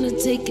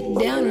tryna take it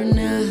down or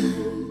not?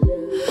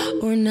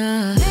 Or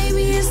not?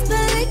 Maybe it's the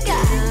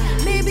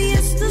liquor, maybe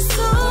it's the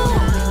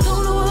song.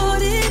 Don't know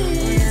what it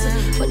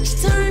is, but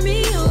you turn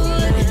me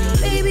on.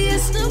 Maybe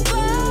it's the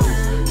bar,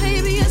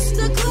 maybe it's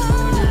the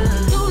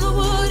club. Don't know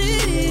what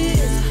it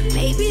is,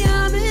 maybe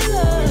I'm in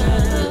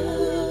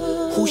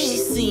love. Who she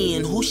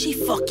seeing, who she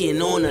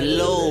fucking on the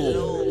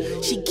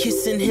low? She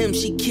kissing him,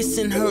 she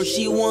kissing her,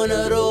 she one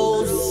of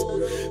those.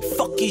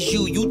 Fuck is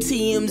you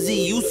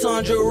TMZ, you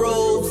Sandra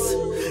Rose.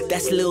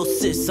 That's Lil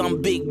Sis,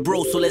 I'm big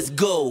bro, so let's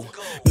go.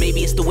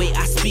 Maybe it's the way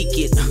I speak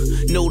it,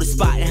 know the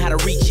spot and how to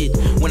reach it.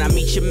 When I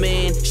meet your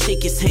man,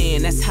 shake his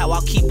hand, that's how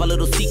I'll keep a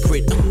little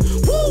secret.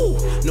 Woo!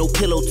 No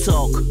pillow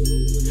talk,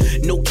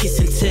 no kiss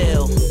and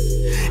tell.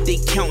 They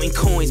counting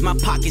coins, my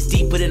pocket's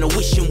deeper than a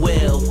wishing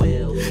well.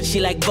 She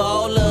like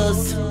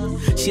ballers,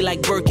 she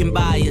like Birkin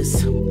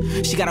buyers.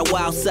 She got a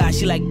wild side,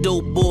 she like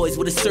dope boys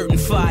with a certain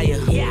fire.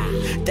 Yeah,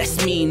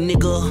 that's me,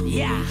 nigga.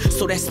 Yeah,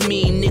 so that's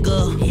me,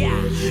 nigga. Yeah,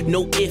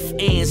 no ifs,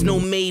 ands, no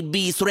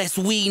maybes, so that's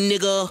we,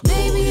 nigga.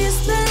 Maybe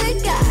it's the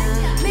liquor,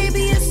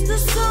 maybe it's the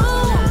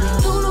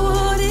song. Don't know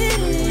what it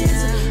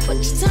is, but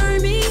you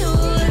turn me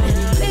on.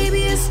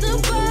 Maybe it's the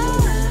bar,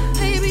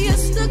 maybe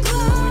it's the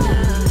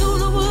club. Don't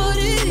know what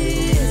it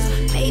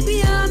is,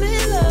 maybe I'm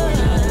in love.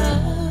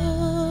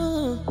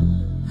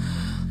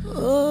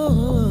 Oh,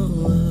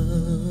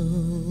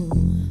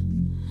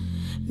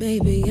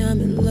 maybe I'm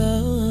in love.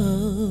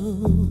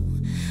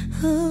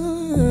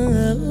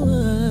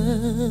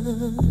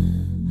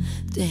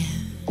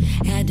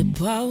 Damn, had to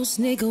pause,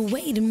 nigga,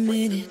 wait a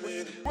minute.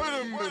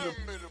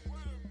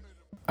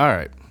 All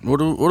right,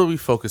 what are we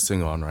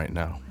focusing on right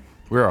now?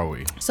 Where are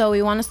we? So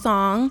we want a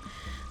song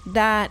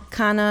that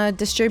kind of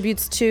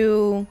distributes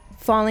to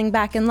falling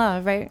back in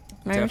love, right?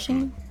 Right,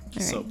 Rasheen? All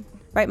right. So-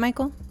 Right,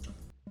 Michael?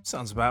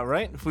 Sounds about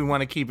right. If we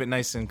want to keep it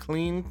nice and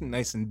clean,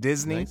 nice and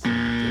Disney.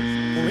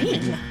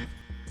 Clean.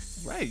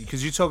 Right,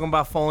 because you're talking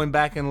about falling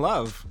back in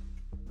love.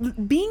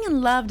 Being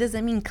in love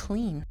doesn't mean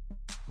clean.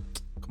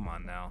 Come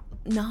on now.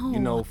 No. You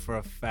know for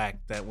a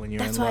fact that when you're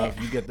That's in why love,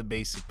 you get the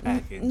basic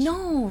package.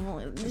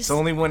 No. It's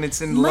only when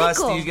it's in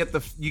lust Michael. you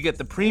get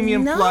the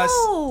premium no. plus.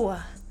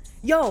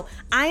 Yo,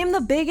 I am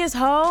the biggest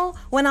hoe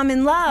when I'm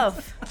in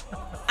love.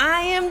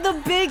 I am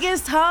the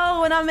biggest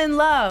hoe when I'm in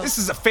love. This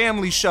is a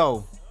family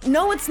show.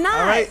 No, it's not.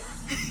 All right.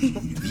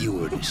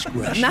 Viewer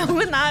discretion. Not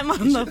when I'm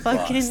on the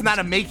fucking... It's not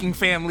a making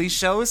family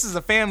show. This is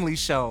a family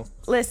show.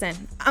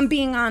 Listen, I'm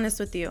being honest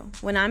with you.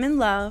 When I'm in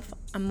love,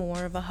 I'm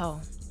more of a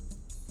hoe.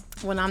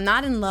 When I'm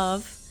not in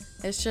love,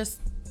 it's just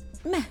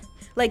meh.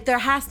 Like there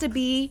has to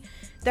be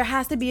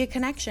a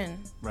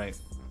connection. Right.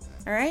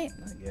 All right?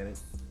 I get it.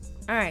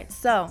 All right.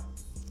 So,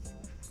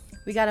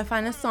 we got to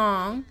find a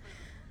song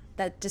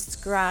that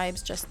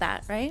describes just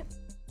that, right?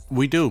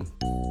 We do.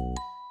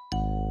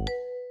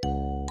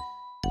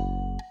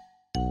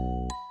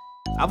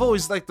 I've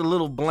always liked a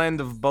little blend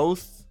of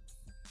both.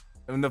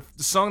 And the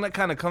song that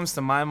kind of comes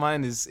to my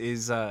mind is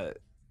it's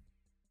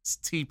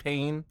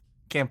T-Pain,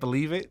 Can't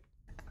Believe It.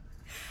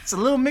 It's a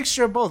little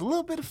mixture of both. A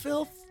little bit of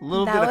filth, a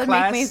little bit of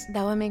class.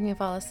 That would make me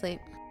fall asleep.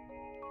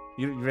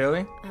 You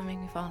really? That would make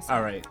me fall asleep.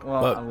 All right.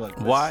 Well, But look,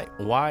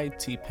 why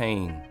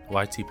T-Pain?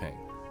 Why T-Pain?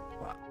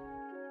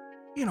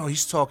 you know,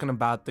 he's talking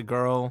about the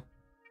girl,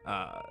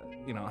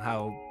 you know,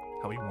 how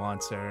he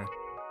wants her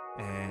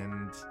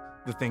and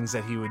the things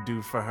that he would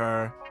do for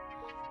her,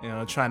 you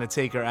know, trying to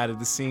take her out of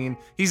the scene.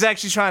 He's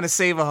actually trying to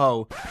save a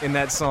hoe in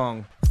that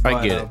song.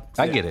 I get it.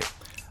 I get it.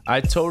 I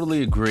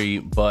totally agree,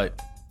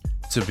 but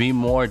to be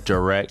more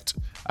direct,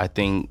 I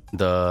think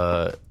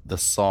the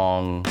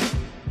song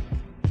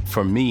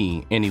for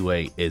me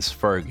anyway is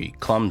Fergie,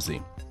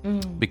 Clumsy.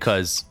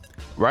 Because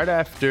right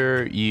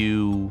after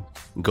you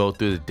go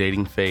through the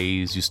dating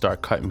phase, you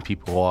start cutting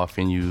people off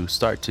and you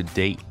start to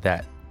date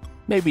that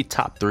maybe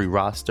top 3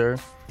 roster.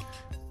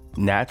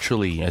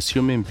 Naturally, as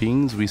human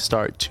beings, we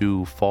start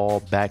to fall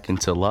back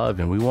into love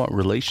and we want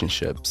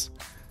relationships.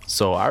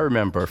 So I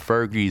remember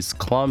Fergie's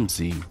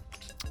Clumsy.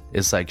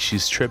 It's like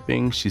she's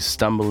tripping, she's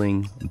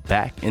stumbling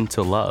back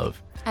into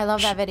love. I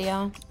love that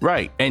video.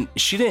 Right, and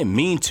she didn't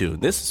mean to.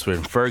 This is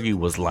when Fergie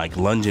was like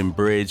lunging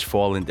bridge,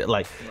 falling.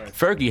 Like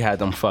Fergie had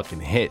them fucking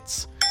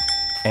hits,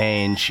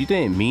 and she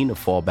didn't mean to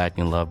fall back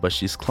in love. But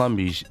she's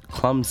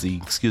clumsy.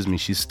 Excuse me.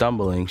 She's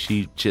stumbling.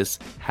 She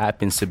just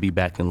happens to be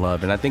back in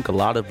love. And I think a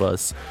lot of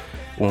us,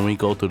 when we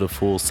go through the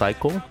full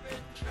cycle,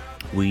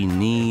 we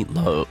need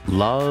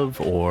love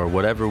or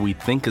whatever we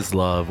think is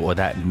love or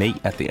that mate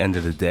at the end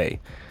of the day.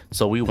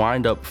 So we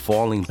wind up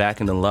falling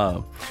back into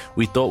love.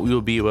 We thought we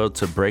would be able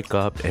to break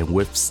up and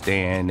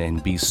withstand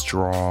and be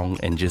strong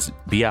and just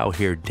be out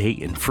here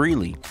dating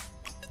freely.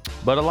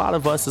 But a lot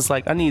of us, it's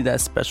like, I need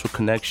that special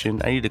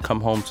connection. I need to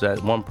come home to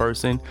that one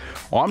person.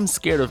 Or I'm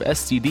scared of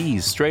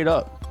STDs, straight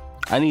up.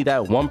 I need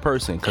that one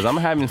person because I'm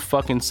having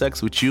fucking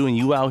sex with you and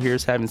you out here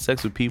is having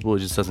sex with people. It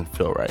just doesn't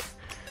feel right.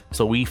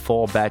 So we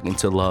fall back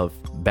into love,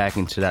 back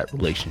into that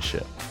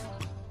relationship.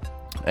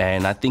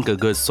 And I think a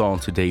good song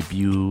to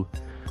debut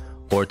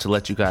or to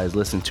let you guys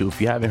listen to, if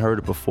you haven't heard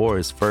it before,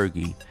 is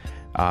Fergie.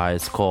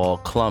 It's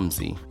called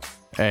Clumsy.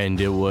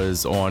 And it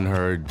was on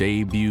her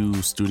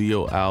debut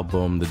studio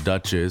album, The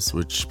Duchess,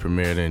 which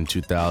premiered in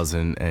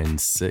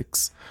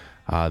 2006.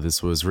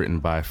 This was written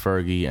by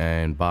Fergie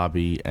and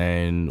Bobby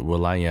and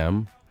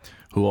will.i.am,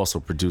 who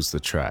also produced the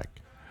track.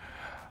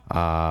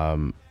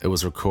 It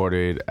was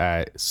recorded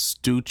at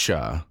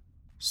Stucha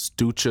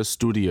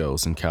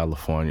Studios in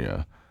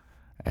California.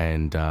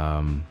 And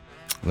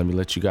let me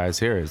let you guys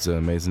hear it. It's an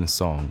amazing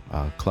song,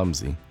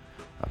 Clumsy,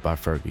 by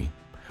Fergie.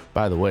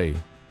 By the way,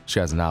 she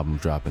has an album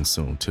dropping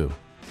soon, too.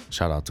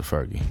 Shout out to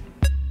Fergie.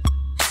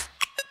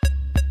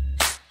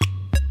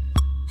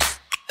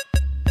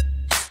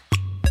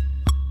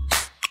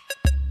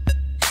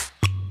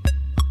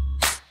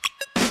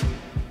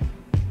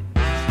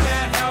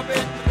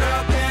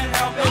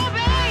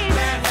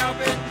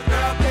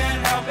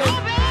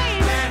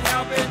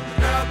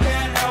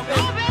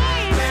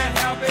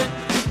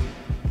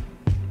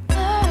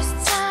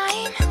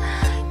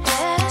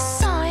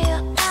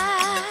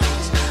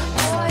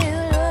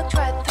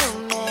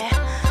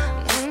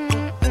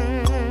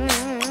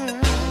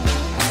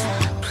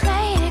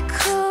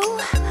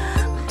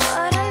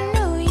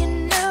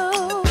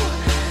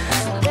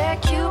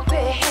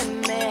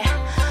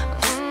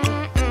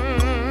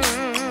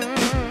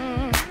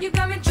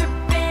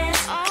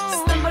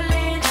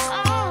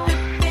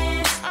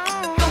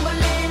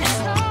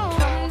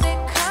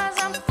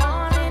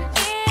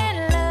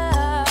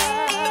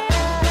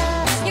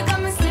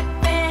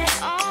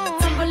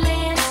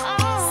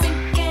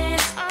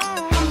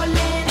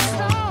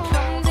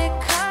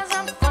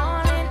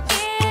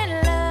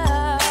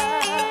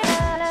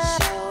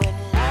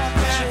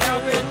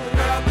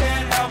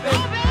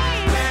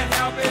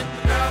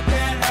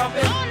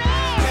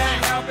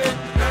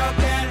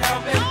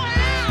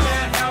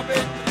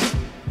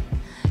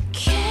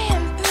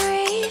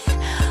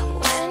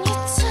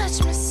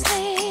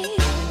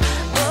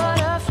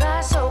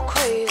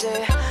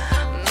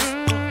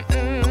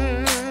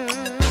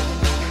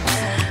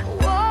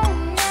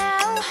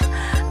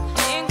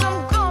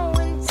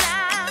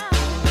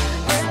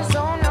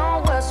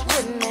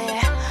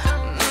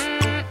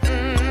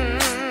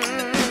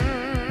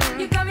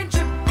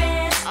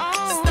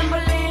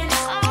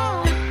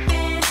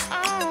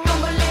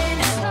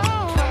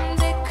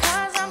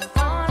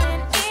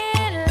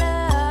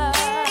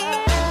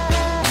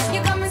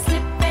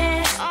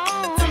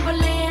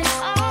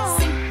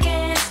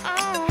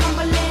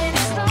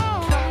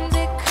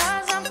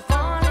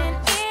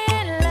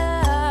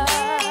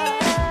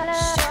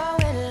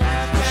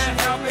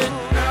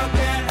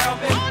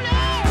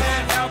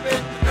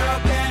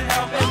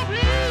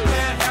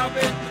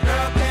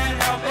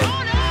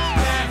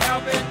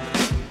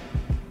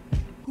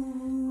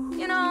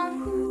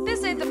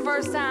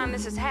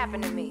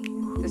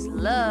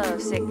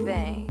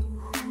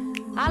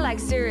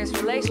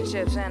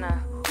 Relationships and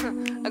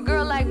a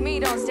girl like me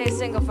don't stay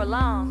single for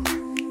long.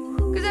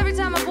 Cause every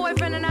time my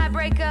boyfriend and I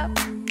break up,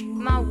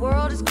 my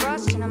world is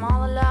crushed and I'm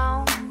all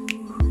alone.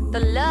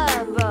 The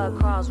love bug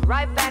crawls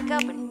right back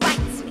up and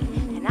bites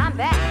me, and I'm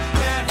back.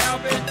 Can't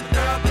help it,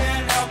 girl,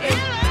 can't help it.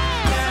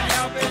 Can't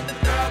help it,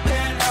 girl,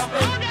 can't help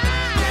it.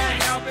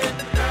 Can't help it,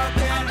 girl,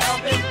 can't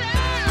help it.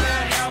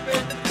 Can't help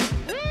it.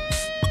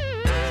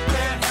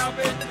 Can't help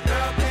it,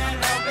 girl,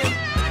 can't help it.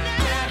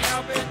 Can't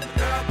help it,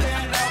 girl,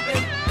 can't help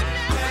it.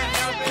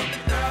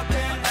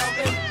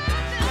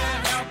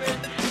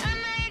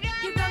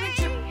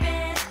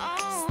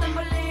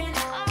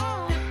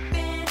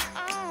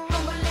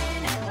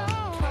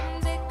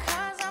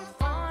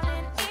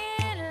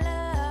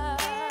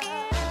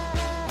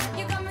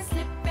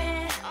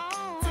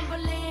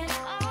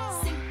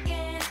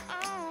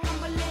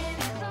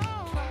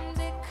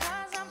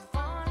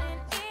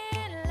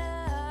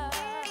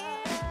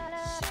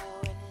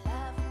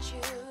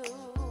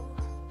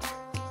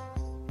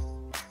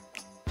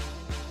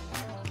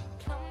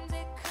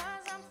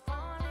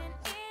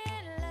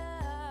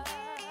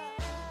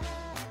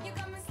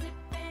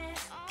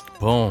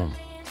 Boom.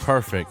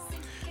 Perfect.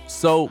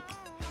 So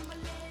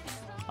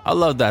I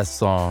love that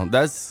song.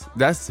 That's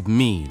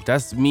me.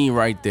 That's me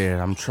right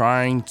there. I'm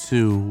trying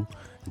to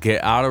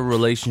get out of a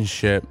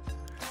relationship.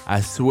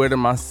 I swear to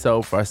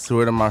myself, I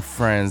swear to my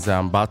friends that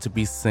I'm about to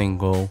be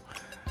single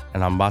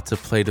and I'm about to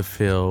play the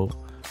field.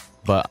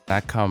 But I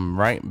come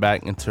right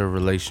back into a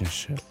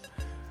relationship.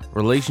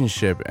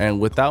 And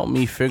without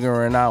me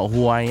figuring out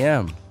who I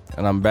am.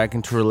 And I'm back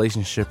into a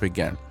relationship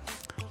again.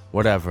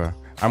 Whatever.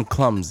 I'm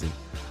clumsy.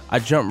 I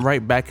jump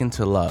right back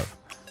into love.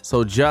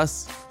 So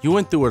just, you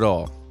went through it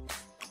all.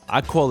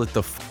 I call it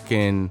the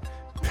fucking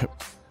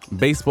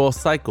baseball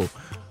cycle.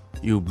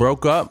 You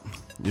broke up,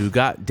 you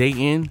got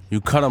dating,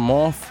 you cut them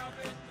off,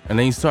 and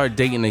then you start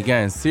dating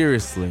again,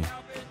 seriously.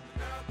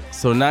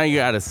 So now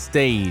you're at a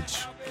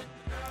stage.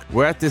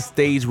 We're at this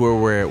stage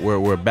where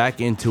we're back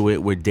into it,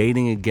 we're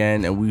dating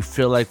again, and we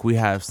feel like we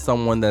have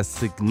someone that's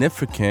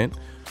significant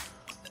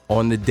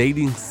on the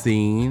dating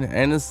scene.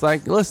 And it's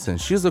like, listen,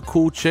 she's a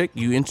cool chick.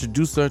 You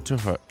introduce her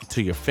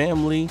to your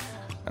family.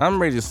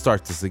 I'm ready to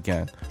start this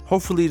again.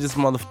 Hopefully this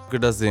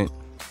motherfucker doesn't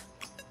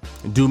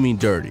do me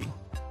dirty.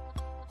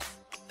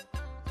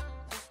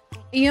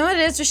 You know what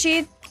it is,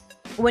 Rashid?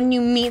 When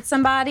you meet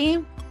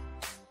somebody,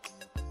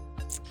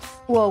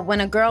 well,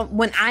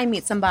 when I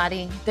meet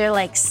somebody, they're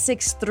like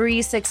 6'3",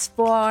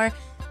 6'4",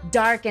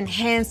 dark and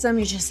handsome.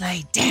 You're just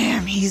like,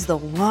 damn, he's the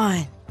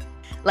one.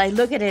 Like,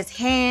 look at his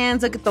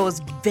hands. Look at those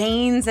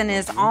veins in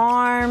his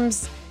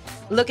arms.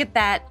 Look at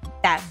that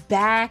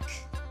back,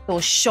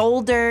 those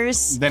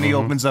shoulders. Then he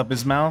opens up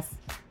his mouth,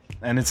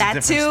 and it's a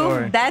different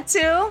story. That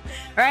too,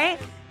 right?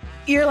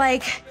 You're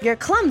like, you're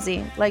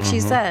clumsy, like she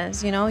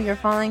says. You know, you're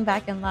falling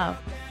back in love.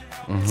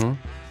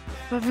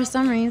 But for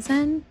some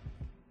reason,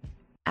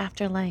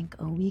 after like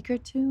a week or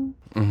two,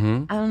 I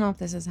don't know if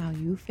this is how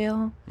you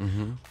feel,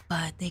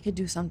 but they could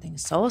do something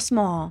so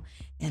small,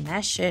 and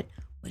that shit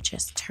would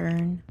just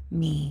turn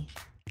me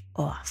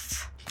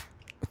off.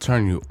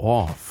 Turn you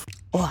off?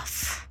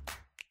 Off.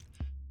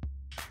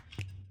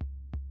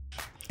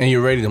 And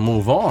you're ready to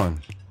move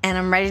on? And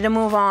I'm ready to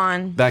move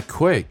on. That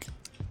quick?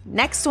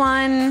 Next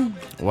one.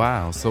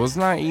 Wow, so it's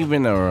not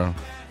even a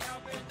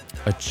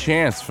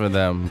chance for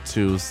them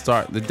to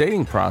start the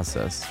dating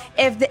process.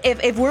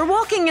 If we're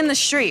walking in the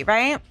street,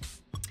 right?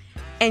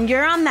 And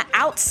you're on the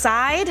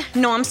outside.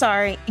 No, I'm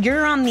sorry.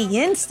 You're on the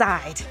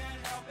inside.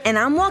 And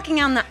I'm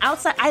walking on the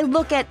outside. I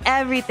look at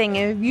everything.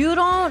 If you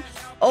don't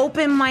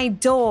open my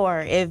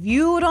door, if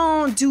you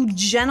don't do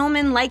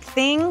gentleman-like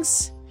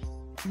things,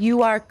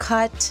 you are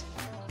cut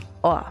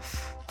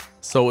off.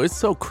 So it's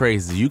so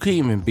crazy. You could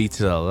even be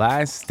to the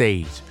last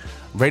stage,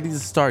 ready to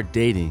start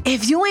dating.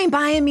 If you ain't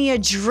buying me a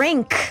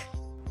drink,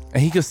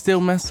 and he could still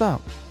mess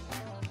up.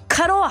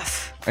 Cut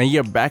off. And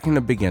you're back in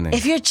the beginning.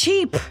 If you're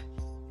cheap,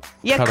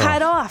 you're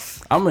cut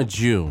off. I'm a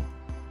Jew,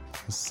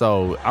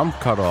 so I'm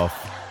cut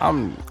off.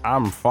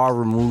 I'm far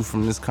removed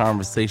from this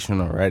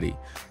conversation already.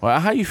 Well,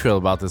 how you feel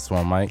about this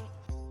one, Mike?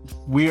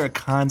 We are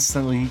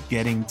constantly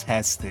getting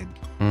tested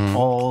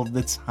all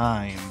the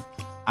time.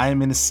 I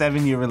am in a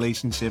 7-year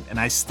relationship, and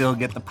I still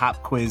get the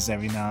pop quiz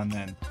every now and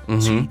then.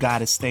 So you got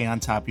to stay on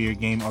top of your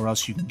game, or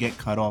else you can get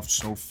cut off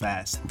so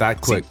fast.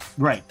 That quick.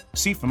 Right.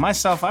 See, for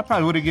myself, I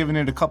probably would have given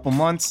it a couple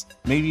months,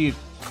 maybe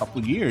a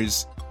couple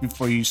years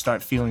before you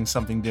start feeling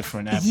something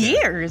different after.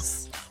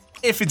 Years?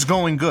 If it's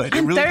going good.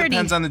 I'm it really 30.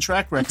 depends on the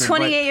track record. I'm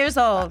 28 years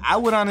old. I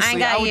would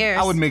honestly,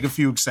 I would make a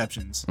few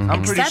exceptions.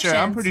 I'm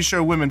pretty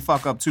sure women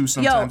fuck up too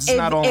sometimes. It's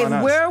not all on us.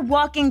 If we're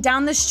walking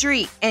down the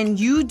street and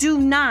you do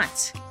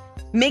not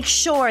make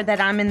sure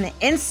that I'm in the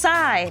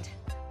inside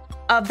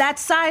of that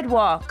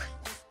sidewalk,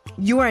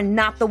 you are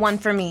not the one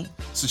for me.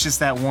 So it's just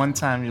that one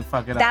time you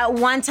fuck it up. That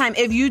one time.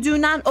 If you do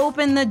not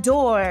open the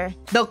door,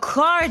 the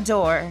car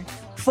door,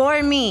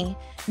 for me,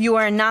 you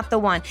are not the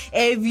one.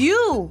 If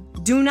you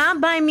do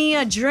not buy me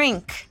a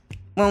drink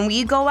when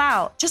we go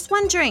out, just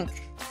one drink,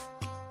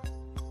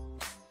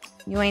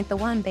 you ain't the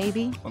one,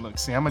 baby. Well, look,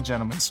 see, I'm a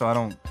gentleman, so I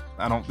don't.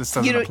 This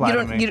doesn't apply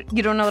to me.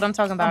 You don't know what I'm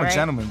talking about, I'm right? a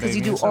gentleman, baby. Because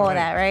you do all of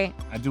that, right?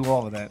 I do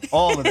all of that.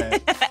 All of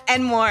that.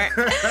 And more.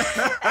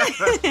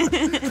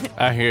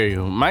 I hear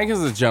you. Mike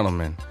is a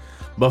gentleman.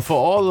 But for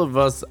all of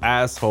us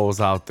assholes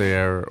out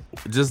there,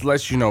 just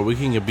let you know, we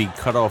can be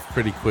cut off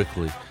pretty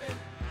quickly.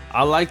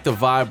 I like the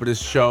vibe of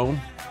this show.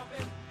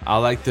 I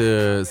like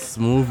the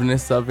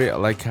smoothness of it. I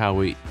like how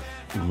it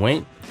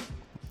went.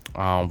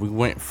 We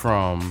went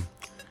from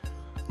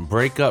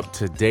breakup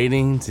to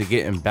dating to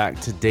getting back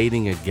to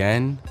dating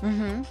again.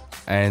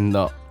 And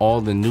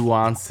all the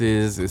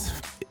nuances,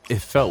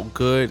 it felt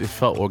good. It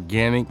felt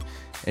organic.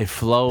 It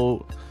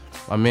flowed.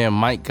 My man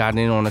Mike got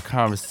in on a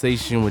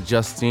conversation with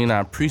Justine. I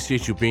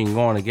appreciate you being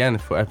on again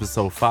for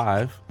episode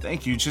 5.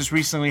 Thank you. Just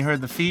recently heard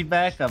the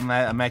feedback.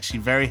 I'm actually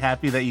very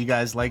happy that you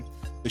guys liked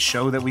the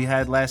show that we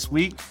had last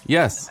week.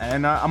 Yes.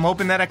 And I'm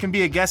hoping that I can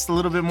be a guest a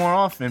little bit more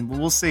often, but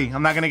we'll see.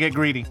 I'm not going to get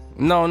greedy.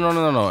 No.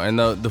 And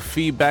the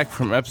feedback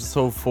from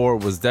episode 4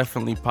 was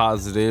definitely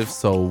positive,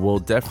 so we'll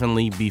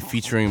definitely be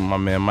featuring my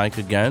man Mike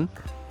again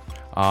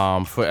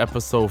for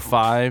episode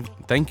 5.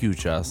 Thank you,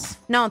 Jess.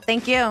 No,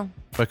 thank you.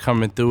 For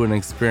coming through and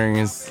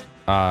experience.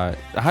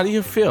 How do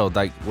you feel?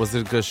 Like, was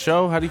it a good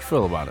show? How do you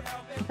feel about it?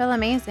 I feel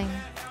amazing.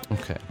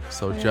 Okay,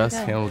 so Really Jess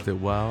good. handled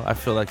it well. I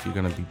feel like you're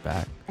going to be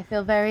back. I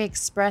feel very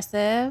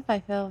expressive. I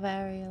feel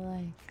very,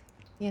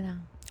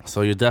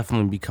 So you'll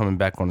definitely be coming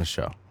back on the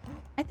show.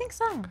 I think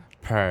so.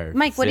 Perfect.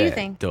 Mike, what do you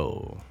think?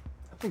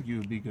 think you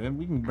would be good.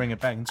 We can bring it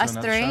back into Us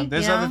another three, show.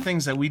 There's you know? other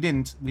things that we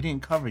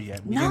didn't cover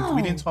yet. We No.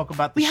 didn't talk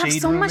about the We have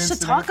shade so room much to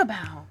incident, talk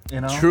about.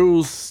 You know?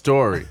 True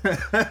story. We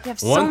have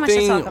so much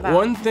to talk about.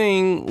 One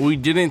thing we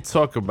didn't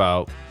talk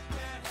about,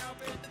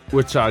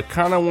 which I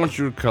kind of want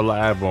you to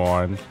collab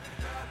on,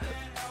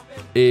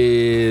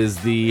 is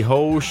the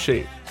whole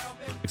shade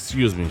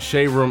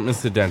room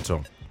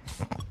incidental.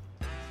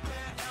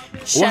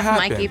 Chef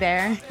happened? Mikey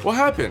Bear. What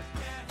happened?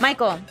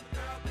 Michael,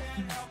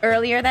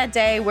 earlier that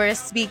day, we're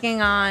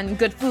speaking on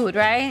good food,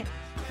 right?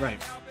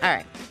 Right. All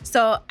right.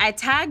 So I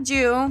tagged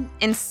you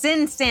in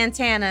Sin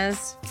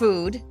Santana's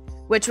food,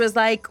 which was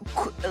like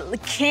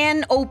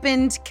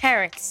can-opened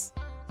carrots.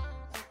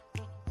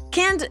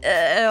 Canned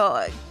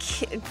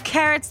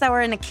carrots that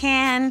were in a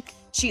can.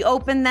 She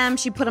opened them.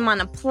 She put them on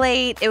a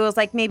plate. It was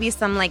like maybe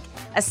some like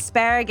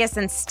asparagus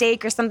and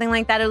steak or something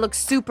like that. It looked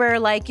super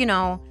like, you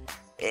know,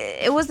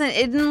 it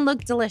didn't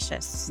look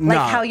delicious like No.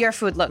 how your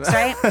food looks,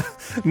 right?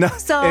 No,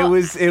 So-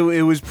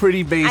 it was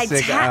pretty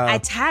basic. I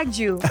tagged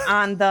you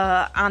on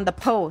the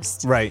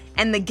post. Right.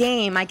 And the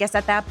game, I guess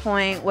at that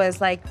point, was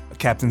like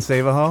Captain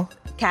Save-A-Ho,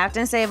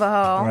 Captain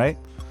Save-A-Ho. right?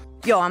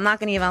 Yo, I'm not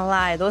gonna even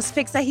lie. Those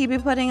pics that he be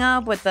putting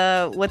up with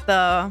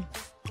the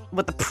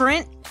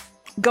print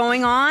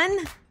going on,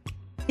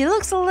 he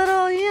looks a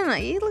little,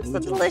 he looks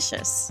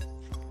delicious.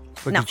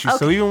 Look No, at you.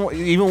 So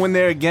even when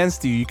they're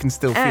against you, you can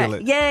still All feel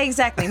right, it. yeah,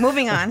 exactly.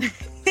 Moving on.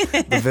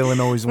 The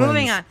villain always wins.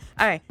 Moving on.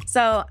 All right.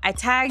 So I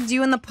tagged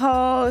you in the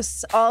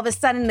post. All of a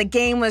sudden, the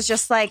game was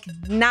just like,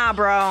 nah,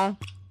 bro.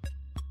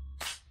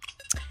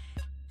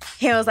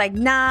 He was like,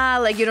 nah,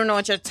 like, you don't know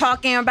what you're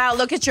talking about.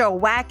 Look at your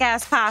whack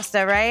ass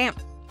pasta, right?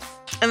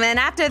 And then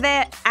after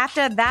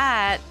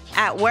that,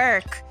 at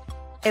work,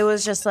 it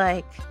was just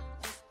like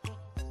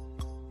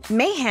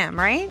mayhem,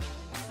 right?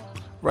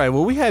 Right.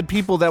 Well, we had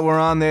people that were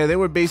on there. They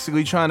were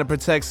basically trying to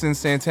protect Sin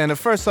Santana.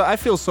 First, I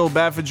feel so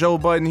bad for Joe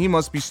Budden. He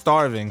must be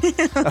starving.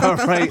 All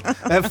right.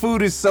 That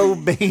food is so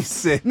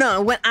basic.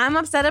 No, what I'm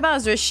upset about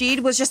is Rashid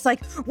was just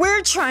like,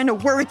 we're trying to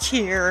work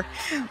here.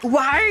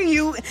 Why are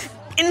you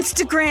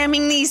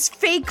Instagramming these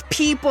fake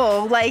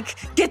people? Like,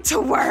 get to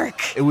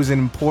work. It was an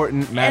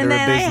important matter And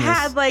then of business. I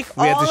had like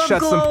we all had to of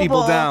shut some people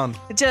Global down.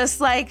 just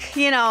like,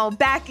 you know,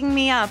 backing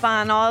me up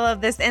on all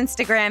of this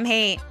Instagram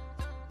hate.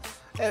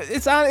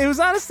 It was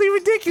honestly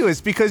ridiculous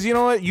because you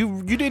know what?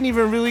 You didn't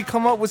even really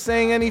come up with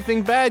saying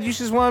anything bad. You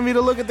just wanted me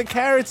to look at the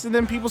carrots, and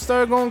then people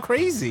started going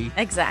crazy.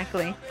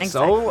 Exactly.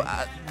 So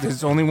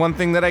there's only one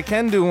thing that I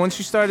can do. Once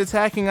you start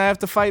attacking, I have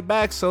to fight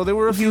back. So there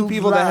were a few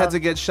people that had to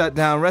get shut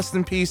down. Rest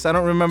in peace. I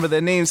don't remember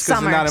their names because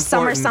they're not important.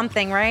 Summer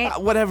something, right?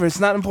 Whatever. It's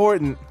not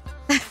important.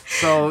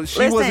 So she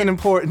Listen. wasn't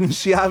important.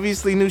 She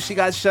obviously knew she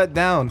got shut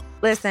down.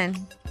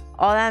 Listen,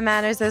 all that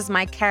matters is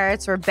my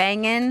carrots were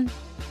banging.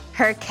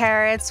 Her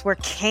carrots were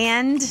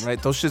canned.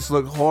 Right, those shits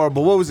look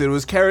horrible. What was it? It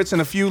was carrots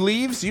and a few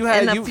leaves. You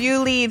had And a few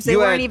leaves. They you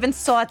weren't had- even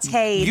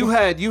sauteed.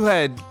 You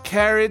had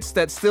carrots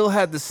that still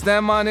had the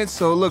stem on it,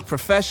 so it looked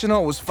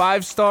professional. It was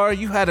 5-star.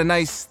 You had a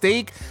nice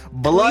steak,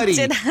 bloody,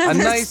 did have a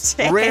a nice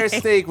steak. rare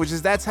steak,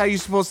 that's how you're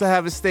supposed to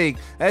have a steak.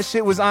 That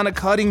shit was on a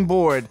cutting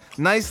board,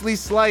 nicely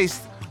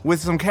sliced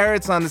with some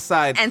carrots on the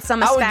side. And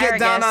some I would get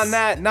down asparagus. on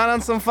that, not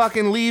on some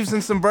fucking leaves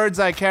and some bird's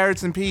eye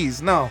carrots and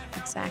peas. No.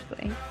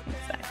 Exactly.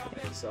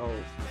 So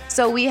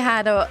So we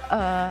had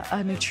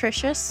a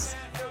nutritious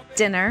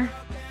dinner,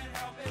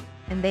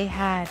 and they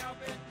had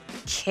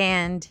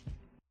canned,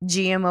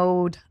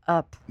 GMO'd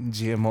up.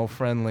 GMO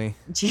friendly.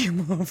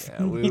 GMO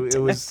friendly.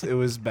 It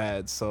was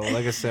bad. So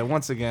like I said,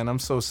 once again, I'm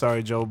so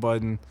sorry, Joe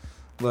Budden.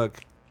 Look,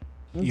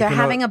 They're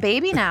having a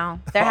baby now.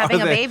 They're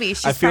having a baby.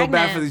 She's I feel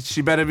pregnant. bad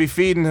she better be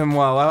feeding him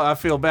well. I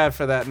feel bad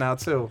for that now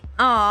too.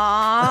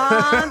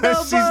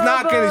 Aww, she's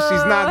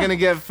not gonna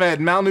get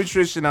fed.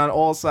 Malnutrition on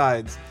all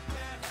sides.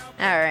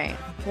 All right.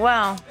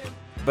 Well,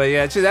 But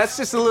yeah, that's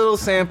just a little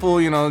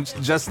sample. You know,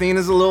 Justine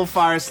is a little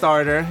fire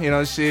starter. You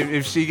know,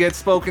 if she gets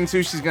spoken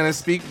to, she's gonna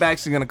speak back.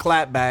 She's gonna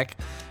clap back,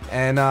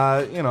 and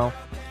you know,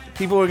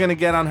 people are gonna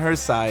get on her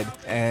side.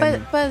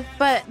 And but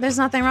there's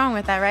nothing wrong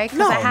with that, right? 'Cause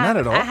no, I have, not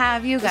at all. I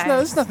have you guys.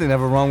 There's nothing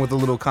ever wrong with a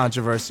little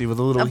controversy, with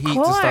a little heat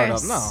to start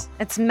up. No.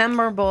 It's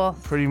memorable.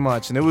 Pretty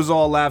much. And it was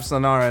all laughs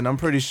on our end. I'm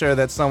pretty sure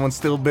that someone's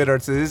still bitter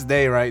to this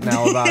day right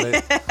now about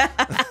it.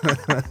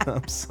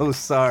 I'm so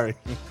sorry.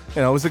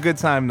 You know, it was a good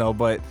time though,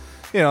 but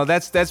you know,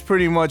 that's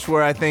pretty much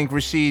where I think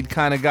Rashid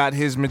kind of got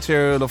his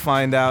material to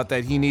find out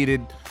that he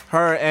needed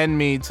her and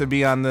me to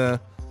be on the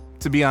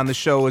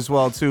show as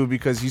well too,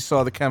 because he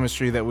saw the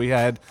chemistry that we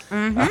had.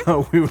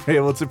 We were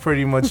able to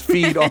pretty much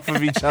feed off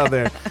of each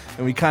other,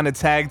 and we kind of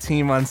tag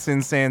team on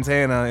Sin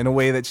Santana in a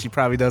way that she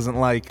probably doesn't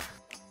like.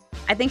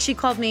 I think she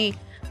called me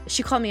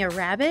a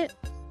rabbit.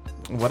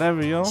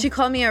 Whatever, yo. She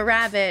called me a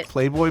rabbit.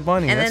 Playboy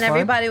bunny. And that's then fine.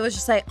 everybody was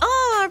just like,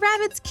 "Oh, a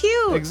rabbit's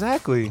cute."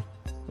 Exactly.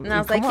 And I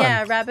was Come like, on.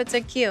 "Yeah, rabbits are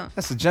cute.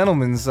 That's a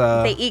gentleman's.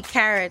 They eat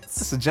carrots.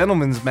 That's a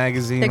gentleman's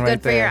magazine They're right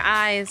good for there. your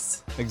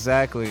eyes."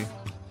 Exactly.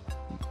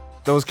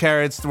 Those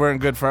carrots weren't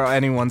good for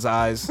anyone's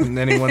eyes and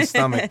anyone's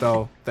stomach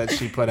though that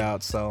she put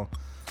out. So,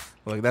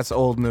 look, that's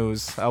old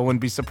news. I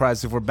wouldn't be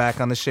surprised if we're back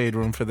on the Shade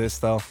Room for this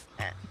though.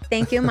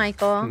 Thank you,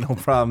 Michael. No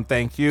problem.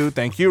 Thank you.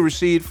 Thank you,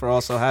 Rashid, for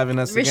also having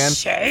us again,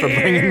 for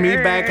bringing me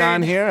back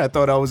on here. I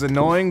thought I was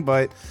annoying,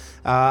 but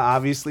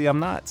obviously I'm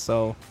not.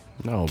 So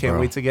can't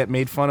wait to get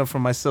made fun of for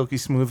my silky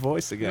smooth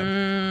voice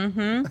again.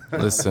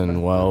 Mm-hmm.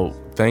 Listen, well,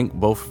 thank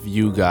both of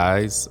you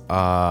guys.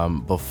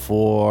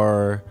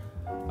 Before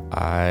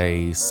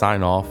I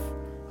sign off,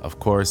 of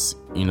course,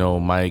 you know,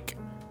 Mike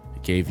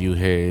gave you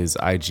his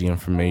IG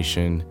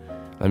information.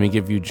 Let me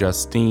give you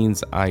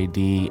Justine's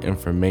ID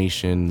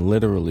information,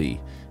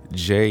 literally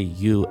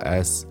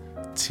JUSTINNEEEEANN.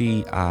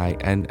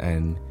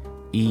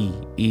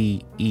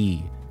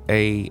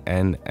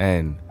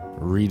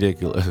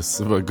 Ridiculous,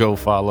 but go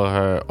follow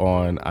her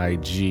on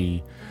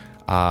IG.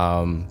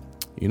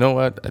 You know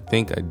what? I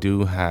think I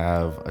do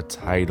have a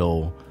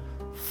title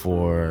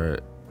for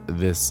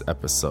this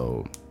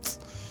episode,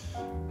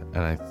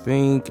 and I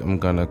think I'm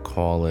gonna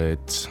call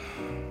it.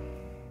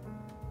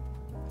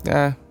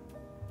 Do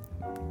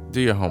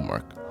your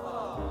homework.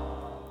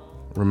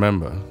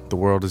 Remember, the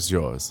world is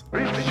yours.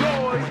 It's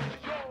yours.